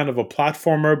arcade. It's kind of a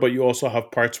platformer, but you also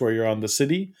have parts where you're on the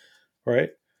city, right?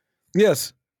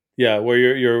 Yes. Yeah, where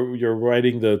you're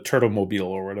riding the turtle mobile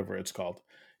or whatever it's called.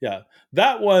 Yeah,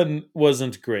 that one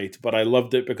wasn't great, but I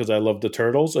loved it because I loved the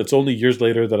turtles. It's only years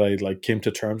later that I like came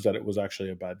to terms that it was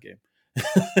actually a bad game.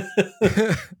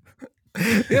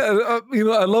 Yeah,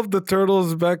 I love the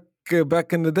turtles back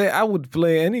in the day. I would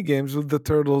play any games with the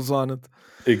turtles on it.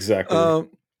 Exactly. Um,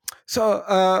 so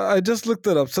I just looked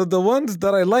it up. So the ones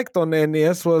that I liked on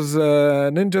NES was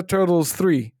Ninja Turtles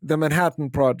 3, the Manhattan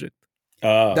Project.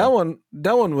 Ah. That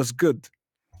one was good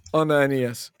on the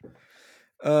NES.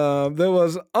 There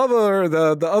was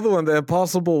the other one, the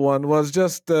Impossible one, was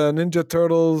just Ninja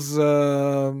Turtles.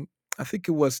 I think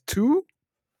it was 2.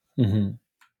 Mhm.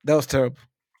 That was terrible.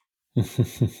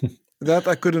 That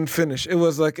I couldn't finish. It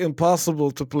was like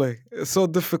impossible to play. It's so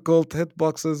difficult.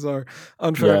 Hitboxes are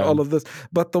unfair and Yeah. all of this.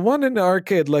 But the one in the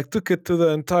arcade like took it to the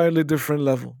entirely different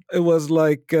level. It was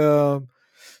like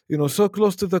so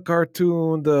close to the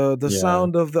cartoon, the Yeah.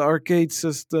 sound of the arcade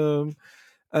system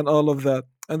and all of that.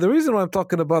 And the reason why I'm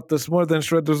talking about this more than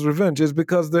Shredder's Revenge is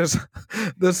because there's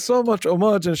there's so much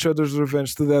homage in Shredder's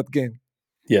Revenge to that game.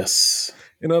 Yes.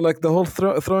 Like the whole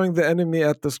throwing the enemy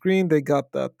at the screen, they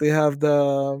got that. They have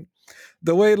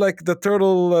the way like the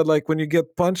turtle like when you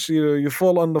get punched you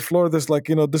fall on the floor, there's like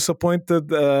disappointed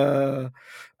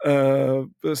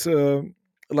this,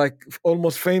 like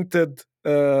almost fainted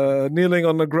kneeling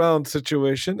on the ground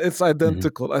situation. It's Mhm.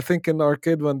 identical. I think in the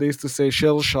arcade when they used to say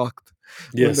shell shocked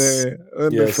when Yes. they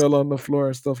Yes. fell on the floor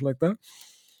and stuff like that.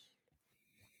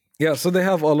 Yeah, so they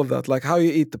have all of that, like how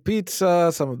you eat the pizza,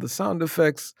 some of the sound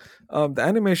effects. The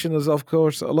animation is, of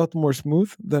course, a lot more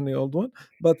smooth than the old one,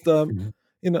 but Mhm.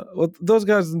 what those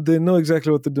guys, they know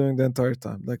exactly what they're doing the entire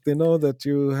time. Like they know that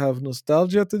you have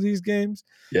nostalgia to these games,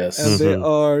 and Yes. they Hmm.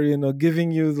 are, giving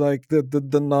you like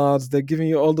the nods. They're giving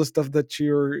you all the stuff that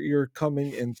you're coming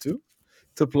into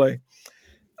to play.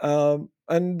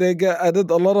 And they added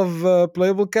a lot of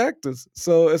playable characters.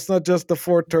 So it's not just the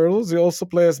four turtles. You also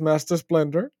play as Master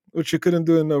Splendor, which you couldn't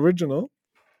do in the original.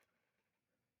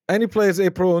 And you play as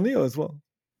April O'Neil as well.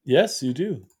 Yes, you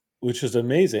do, which is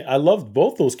amazing. I loved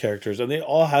both those characters, and they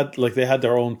all had they had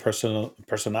their own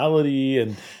personality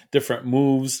and different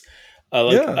moves.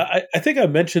 Yeah. I think I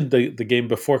mentioned the game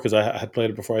before because I had played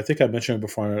it before. I think I mentioned it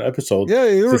before in an episode. Yeah,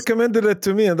 you This recommended it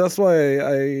to me, and that's why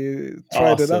I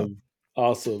tried it out. awesome,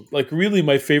 awesome. Like really,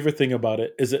 my favorite thing about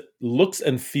it is it looks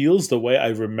and feels the way I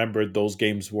remembered those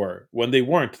games were when they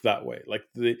weren't that way. Like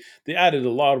they added a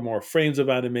lot more frames of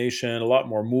animation, a lot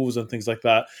more moves and things like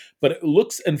that. But it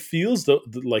looks and feels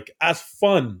like as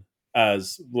fun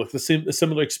as like the same a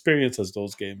similar experience as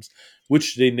those games,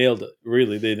 which they nailed it.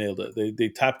 Really, they nailed it. They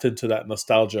tapped into that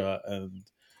nostalgia and.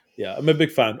 Yeah, I'm a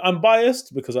big fan. I'm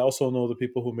biased because I also know the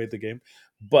people who made the game,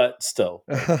 but still,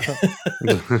 like,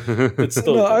 it's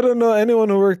still No, I good. don't know anyone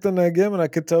who worked on that game, and I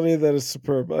could tell you that it's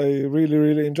superb. I really,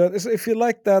 really enjoyed it. So if you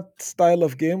like that style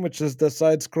of game, which is the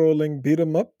side-scrolling beat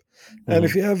 'em up, and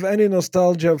if Mhm. you have any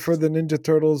nostalgia for the Ninja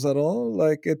Turtles at all,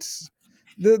 like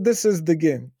this is the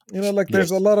game. Like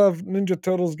there's a Yes. lot of Ninja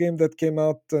Turtles game that came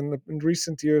out in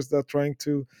recent years that trying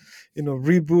to,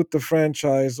 reboot the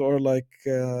franchise, or like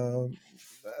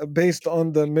based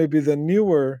on the maybe the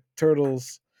newer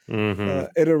Turtles Hmm.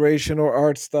 iteration or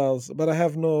art styles. But I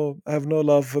have no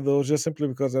love for those, just simply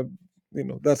because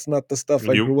that's not the stuff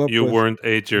I You grew up you with. weren't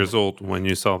 8 years old when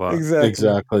you saw that, Exactly.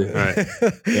 Exactly. right?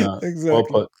 Yeah. Well Exactly.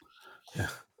 put. Yeah.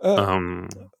 Uh, Um,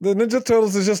 the Ninja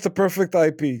Turtles is just a perfect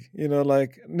IP.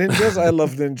 Like ninjas, I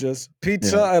love ninjas.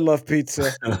 Pizza, Yeah. I love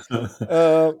pizza.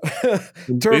 Uh, Pizza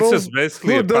is turtles,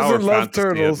 basically who a power doesn't love fantasy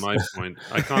at turtles? my point.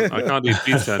 I can't eat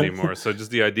pizza anymore. So just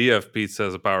the idea of pizza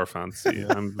as a power fantasy,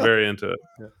 I'm very into it.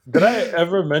 Yeah. Did I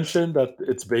ever mention that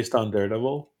it's based on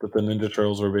Daredevil? That the Ninja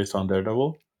Turtles were based on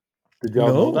Daredevil? Did y'all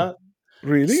know No, that?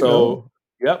 really, So,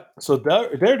 no. yep. So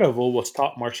Daredevil was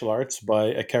taught martial arts by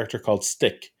a character called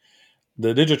Stick.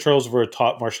 The Ninja Turtles were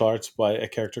taught martial arts by a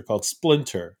character called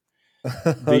Splinter.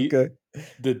 The Okay.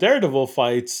 the Daredevil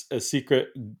fights a secret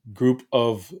group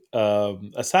of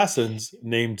assassins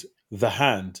named the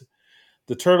Hand.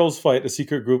 The Turtles fight a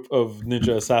secret group of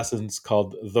ninja assassins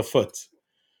called the Foot.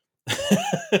 Oh,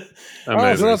 so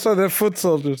Amazing. that's why they're foot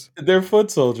soldiers. They're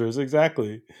foot soldiers,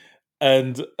 exactly.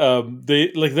 And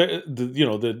they like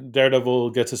the Daredevil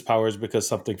gets his powers because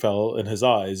something fell in his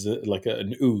eyes, like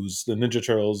an ooze. The Ninja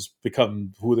Turtles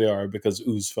become who they are because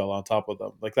ooze fell on top of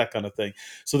them, like that kind of thing.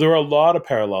 So there were a lot of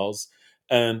parallels.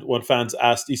 And when fans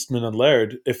asked Eastman and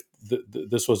Laird if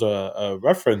this was a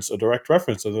reference, a direct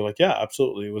reference, so they're like, "Yeah,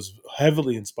 absolutely. It was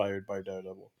heavily inspired by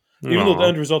Daredevil, even though the No,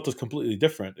 end result is completely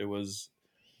different. It was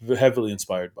heavily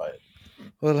inspired by it."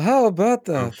 Well, how about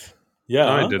that? I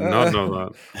Yeah. did not Uh, know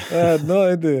that. I had no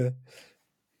idea.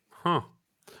 Huh.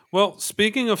 Well,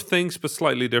 speaking of things but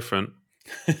slightly different,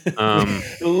 um,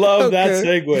 Love that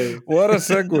Okay. segue. What a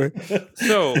segue.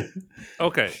 so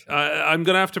okay, I'm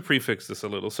gonna have to prefix this a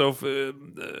little. So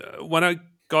when I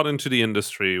got into the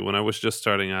industry, when I was just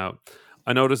starting out,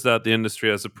 I noticed that the industry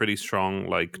has a pretty strong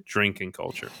like drinking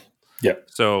culture. Yeah.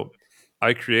 So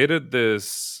I created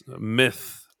this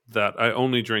myth that I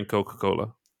only drink Coca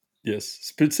Cola, Yes.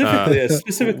 Specifically, a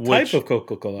specific type which of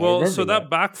Coca Cola. I well, remember so that. that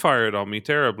backfired on me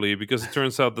terribly because it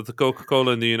turns out that the Coca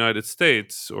Cola in the United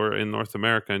States or in North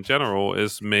America in general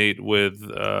is made with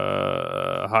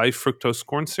high fructose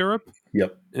corn syrup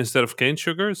Yep. instead of cane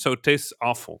sugar, so it tastes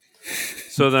awful.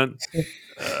 So then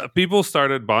people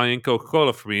started buying Coca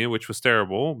Cola for me, which was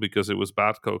terrible because it was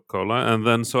bad Coca Cola. And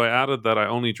then so I added that I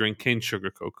only drink cane sugar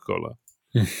Coca Cola,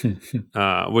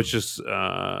 which is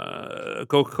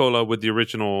Coca Cola with the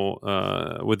original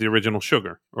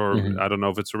sugar, or Mhm. I don't know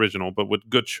if it's original, but with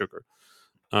good sugar.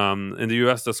 In the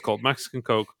US, that's called Mexican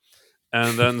Coke.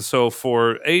 And then so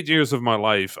for 8 years of my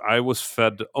life, I was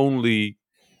fed only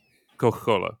Coca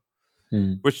Cola,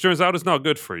 Mm. which turns out is not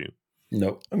good for you.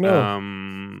 No. No.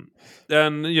 Um,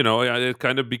 and it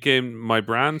kind of became my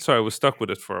brand, so I was stuck with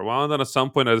it for a while. And then at some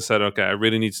point, I decided, okay, I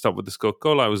really need to stop with this Coca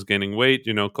Cola. I was gaining weight.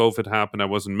 COVID happened. I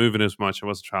wasn't moving as much. I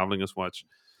wasn't traveling as much.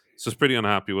 So I was pretty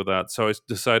unhappy with that. So I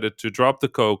decided to drop the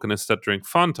Coke and instead drink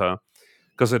Fanta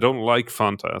because I don't like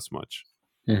Fanta as much.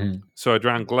 Mhm. So I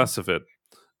drank less of it.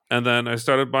 And then I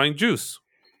started buying juice.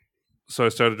 So I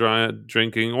started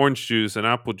drinking orange juice and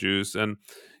apple juice. And,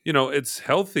 it's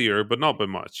healthier, but not by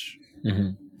much.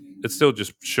 Mhm. It's still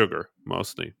just sugar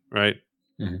mostly, right?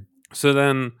 Mhm. So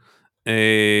then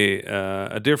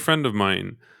a dear friend of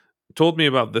mine told me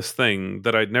about this thing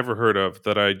that I'd never heard of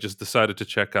that I just decided to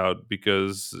check out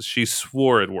because she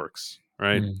swore it works,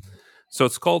 right? Mhm. So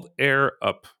it's called Air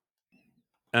Up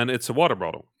and it's a water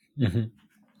bottle. Mhm.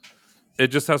 It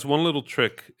just has one little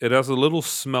trick. It has a little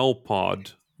smell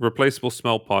pod, replaceable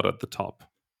smell pod at the top.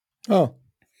 Oh.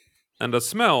 And the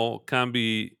smell can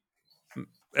be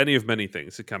any of many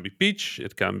things. It can be peach,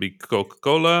 it can be Coca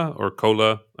Cola or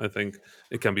cola, I think.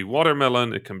 It can be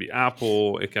watermelon, it can be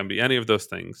apple, it can be any of those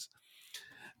things.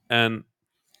 And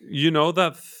you know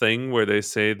that thing where they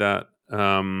say that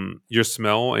your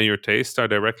smell and your taste are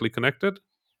directly connected?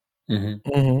 Mhm.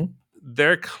 Hmm.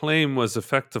 Their claim was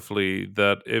effectively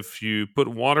that if you put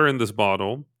water in this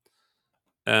bottle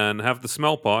and have the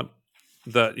smell pot,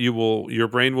 that your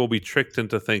brain will be tricked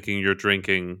into thinking you're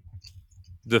drinking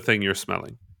the thing you're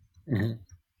smelling. Mhm.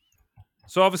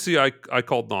 So obviously I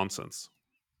called nonsense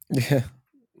Yeah.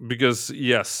 because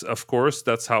yes, of course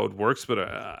that's how it works, but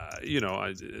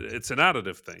it's an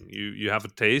additive thing. You have a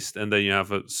taste and then you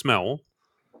have a smell,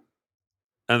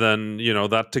 and then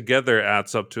that together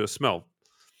adds up to a smell.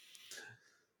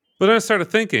 But then I started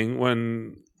thinking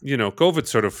when COVID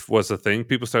sort of was a thing,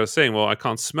 people started saying, "Well, I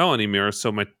can't smell anymore,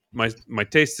 so my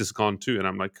taste is gone too." And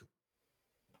I'm like,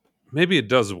 maybe it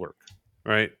does work,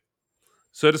 right?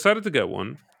 So I decided to get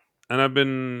one, and I've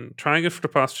been trying it for the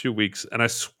past few weeks, and I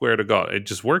swear to God, it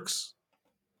just works.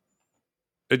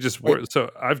 It just Wait, works.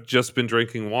 So I've just been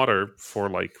drinking water for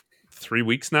like 3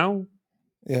 weeks now.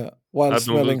 yeah, while I've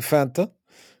been smelling Fanta.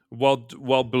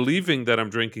 while believing that I'm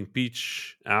drinking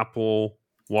peach, apple,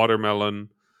 watermelon,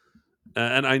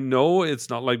 and I know it's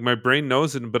not like my brain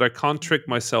knows it, but I can't trick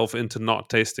myself into not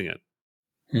tasting it.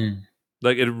 Hmm.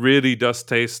 Like it really does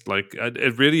taste like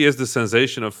it really is the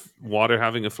sensation of water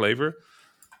having a flavor.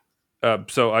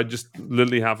 So I just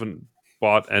literally haven't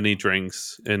bought any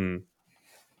drinks in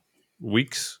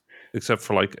weeks, except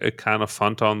for like a can of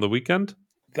Fanta on the weekend.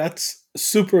 That's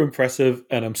super impressive,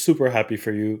 and I'm super happy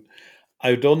for you.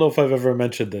 I don't know if I've ever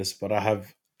mentioned this, but I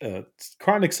have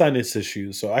chronic sinus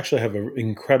issues, so I actually have an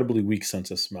incredibly weak sense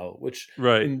of smell, which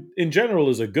Right. in general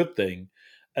is a good thing.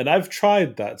 And I've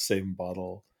tried that same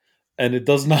bottle, and it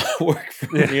does not work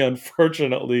for Yeah. me.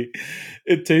 Unfortunately,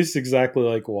 it tastes exactly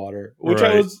like water, which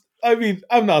Right. I mean,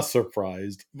 I'm not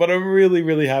surprised, but I'm really,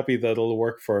 really happy that it'll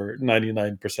work for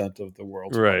 99% of the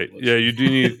world's Right. Yeah,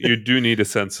 population. you do need a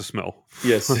sense of smell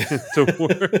Yes. for it to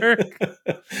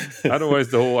work. Otherwise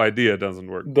the whole idea doesn't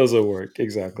work. Doesn't work,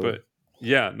 exactly. But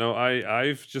yeah, no,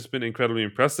 I've just been incredibly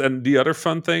impressed. And the other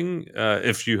fun thing,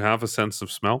 if you have a sense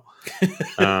of smell,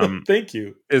 um, Thank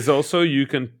you. is also you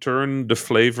can turn the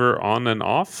flavor on and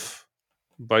off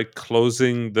by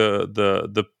closing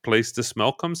the place the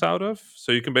smell comes out of.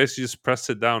 So you can basically just press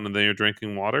it down and then you're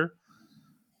drinking water.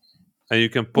 And you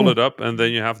can pull Hmm. it up and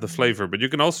then you have the flavor. But you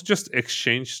can also just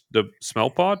exchange the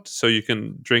smell pot. So you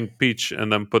can drink peach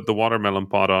and then put the watermelon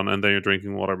pot on and then you're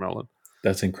drinking watermelon.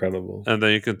 That's incredible. And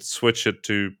then you can switch it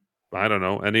to, I don't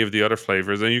know, any of the other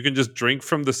flavors. And you can just drink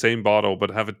from the same bottle but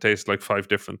have it taste like 5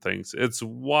 different things. It's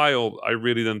wild. I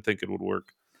really didn't think it would work.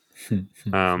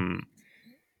 Um,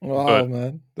 Wow, but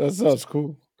man, that sounds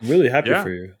cool. I'm really happy yeah,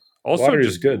 for you. also Water is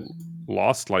just good.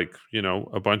 lost like,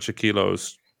 a bunch of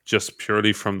kilos just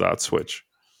purely from that switch.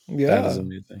 That is Yeah,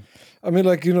 amazing. I mean,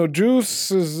 like juice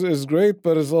is great,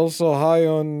 but it's also high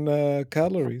on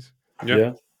calories. Yeah.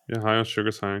 Yeah. Yeah, high on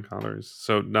sugars, high on calories.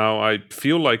 So now I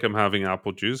feel like I'm having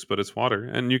apple juice, but it's water.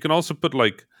 And you can also put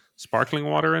like sparkling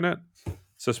water in it.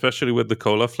 So especially with the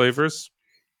cola flavors.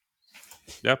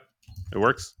 Yep, it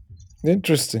works.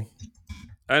 Interesting.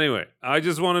 Anyway, I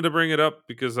just wanted to bring it up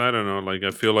because I don't know, like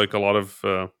I feel like a lot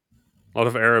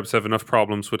of Arabs have enough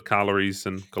problems with calories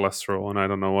and cholesterol and I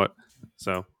don't know what.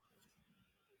 So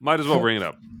might as well bring it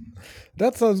up.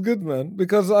 That sounds good, man.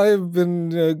 Because I've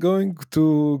been going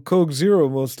to Coke Zero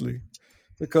mostly.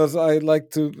 Because I like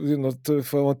to,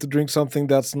 if I want to drink something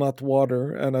that's not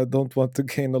water and I don't want to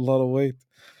gain a lot of weight.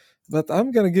 But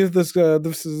I'm gonna give this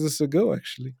a go.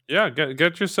 Actually, Yeah,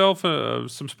 get yourself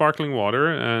some sparkling water,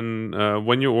 and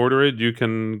when you order it, you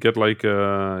can get like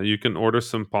you can order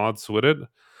some pods with it.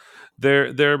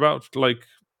 They're about like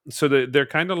so they're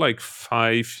kind of like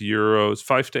 €5,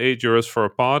 €5 to €8 for a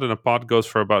pod, and a pod goes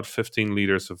for about 15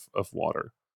 liters of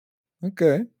water.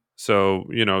 okay. So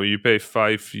you pay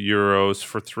 €5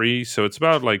 for three, so it's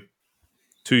about like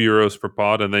 €2 per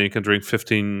pod, and then you can drink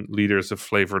 15 liters of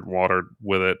flavored water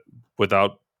with it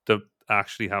without the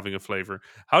actually having a flavor.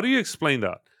 How do you explain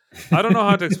that? I don't know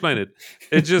how to explain it.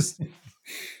 It just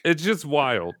it's just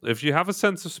wild. If you have a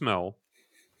sense of smell,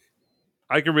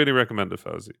 I can really recommend it,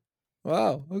 Fawzi.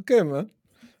 Wow. Okay, man.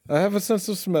 I have a sense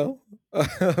of smell.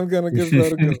 I'm gonna give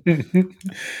that a go.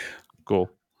 Cool.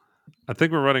 I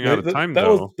think we're running out of time that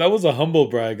was though. that was a humble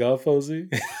brag, huh, Fawzi?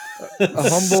 A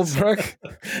humble brag.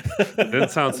 Didn't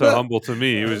sound so No, humble to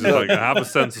me. He was just like, I have a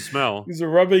sense of smell. He's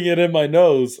rubbing it in my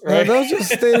nose, no, right? that was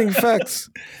just stating facts.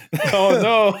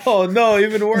 Oh no,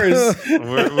 even worse.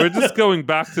 We're just going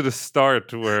back to the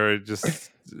start where it just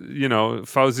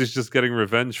Fauzi's just getting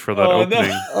revenge for that Oh opening.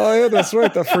 no. Oh yeah, that's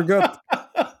right. I forgot.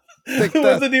 Take It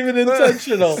that. wasn't even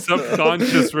intentional.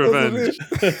 Subconscious Wasn't revenge.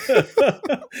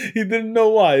 it? He didn't know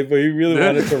why, but he really Yeah.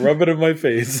 wanted to rub it in my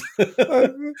face.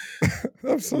 I'm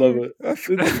Love sorry. it. I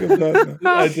feel bad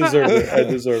now. I deserve it. I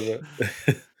deserve it.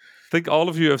 I think all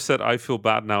of you have said I feel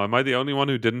bad now. Am I the only one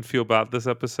who didn't feel bad this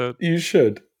episode? You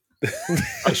should.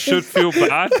 I should feel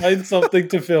bad. Find something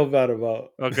to feel bad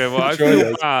about. Okay, well, I Join feel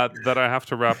us. bad that I have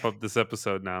to wrap up this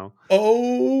episode now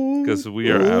Oh, because we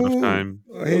are out of Ooh, time.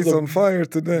 he's was a- on fire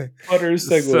today. butter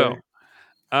segue. So,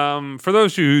 for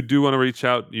those of you who do want to reach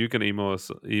out, you can email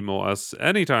us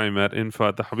anytime at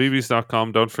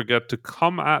info@thehabibis.com. Don't forget to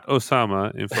come at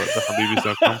Osama,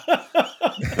 info@thehabibis.com.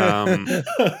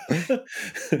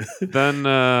 Then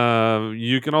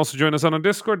you can also join us on our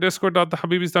Discord,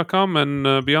 discord.thehabibis.com.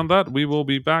 And beyond that, we will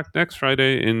be back next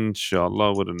Friday,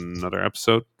 inshallah, with another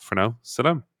episode. For now,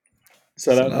 salam.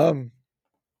 Salam. Salam.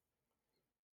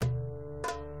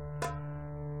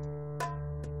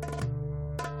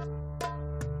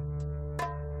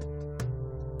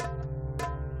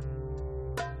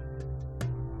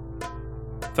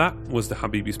 That was the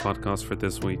Habibis podcast for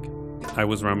this week. I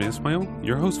was Rami Ismail,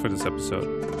 your host for this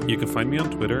episode. You can find me on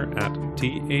Twitter at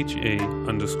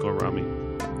 @THA_Rami.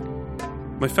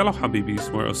 My fellow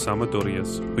Habibis were Osama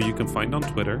Dorias, who you can find on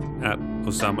Twitter at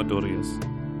Osama Dorias,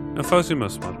 and Fawzi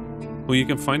Mesmar, who you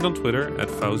can find on Twitter at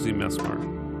Fawzi Mesmar.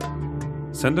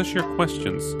 Send us your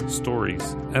questions,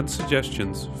 stories, and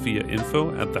suggestions via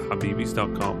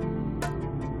info@thehabibis.com.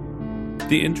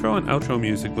 The intro and outro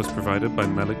music was provided by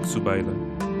Malik Zubaila,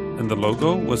 and the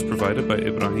logo was provided by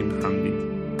Ibrahim Hamdi.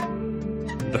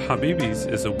 The Habibis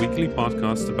is a weekly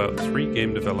podcast about 3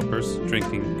 game developers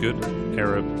drinking good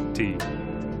Arab tea,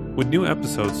 with new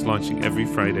episodes launching every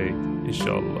Friday,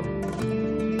 inshallah.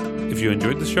 If you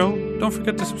enjoyed the show, don't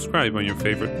forget to subscribe on your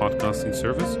favorite podcasting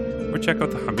service or check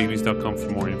out thehabibis.com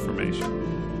for more information.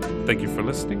 Thank you for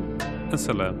listening, and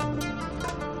salam.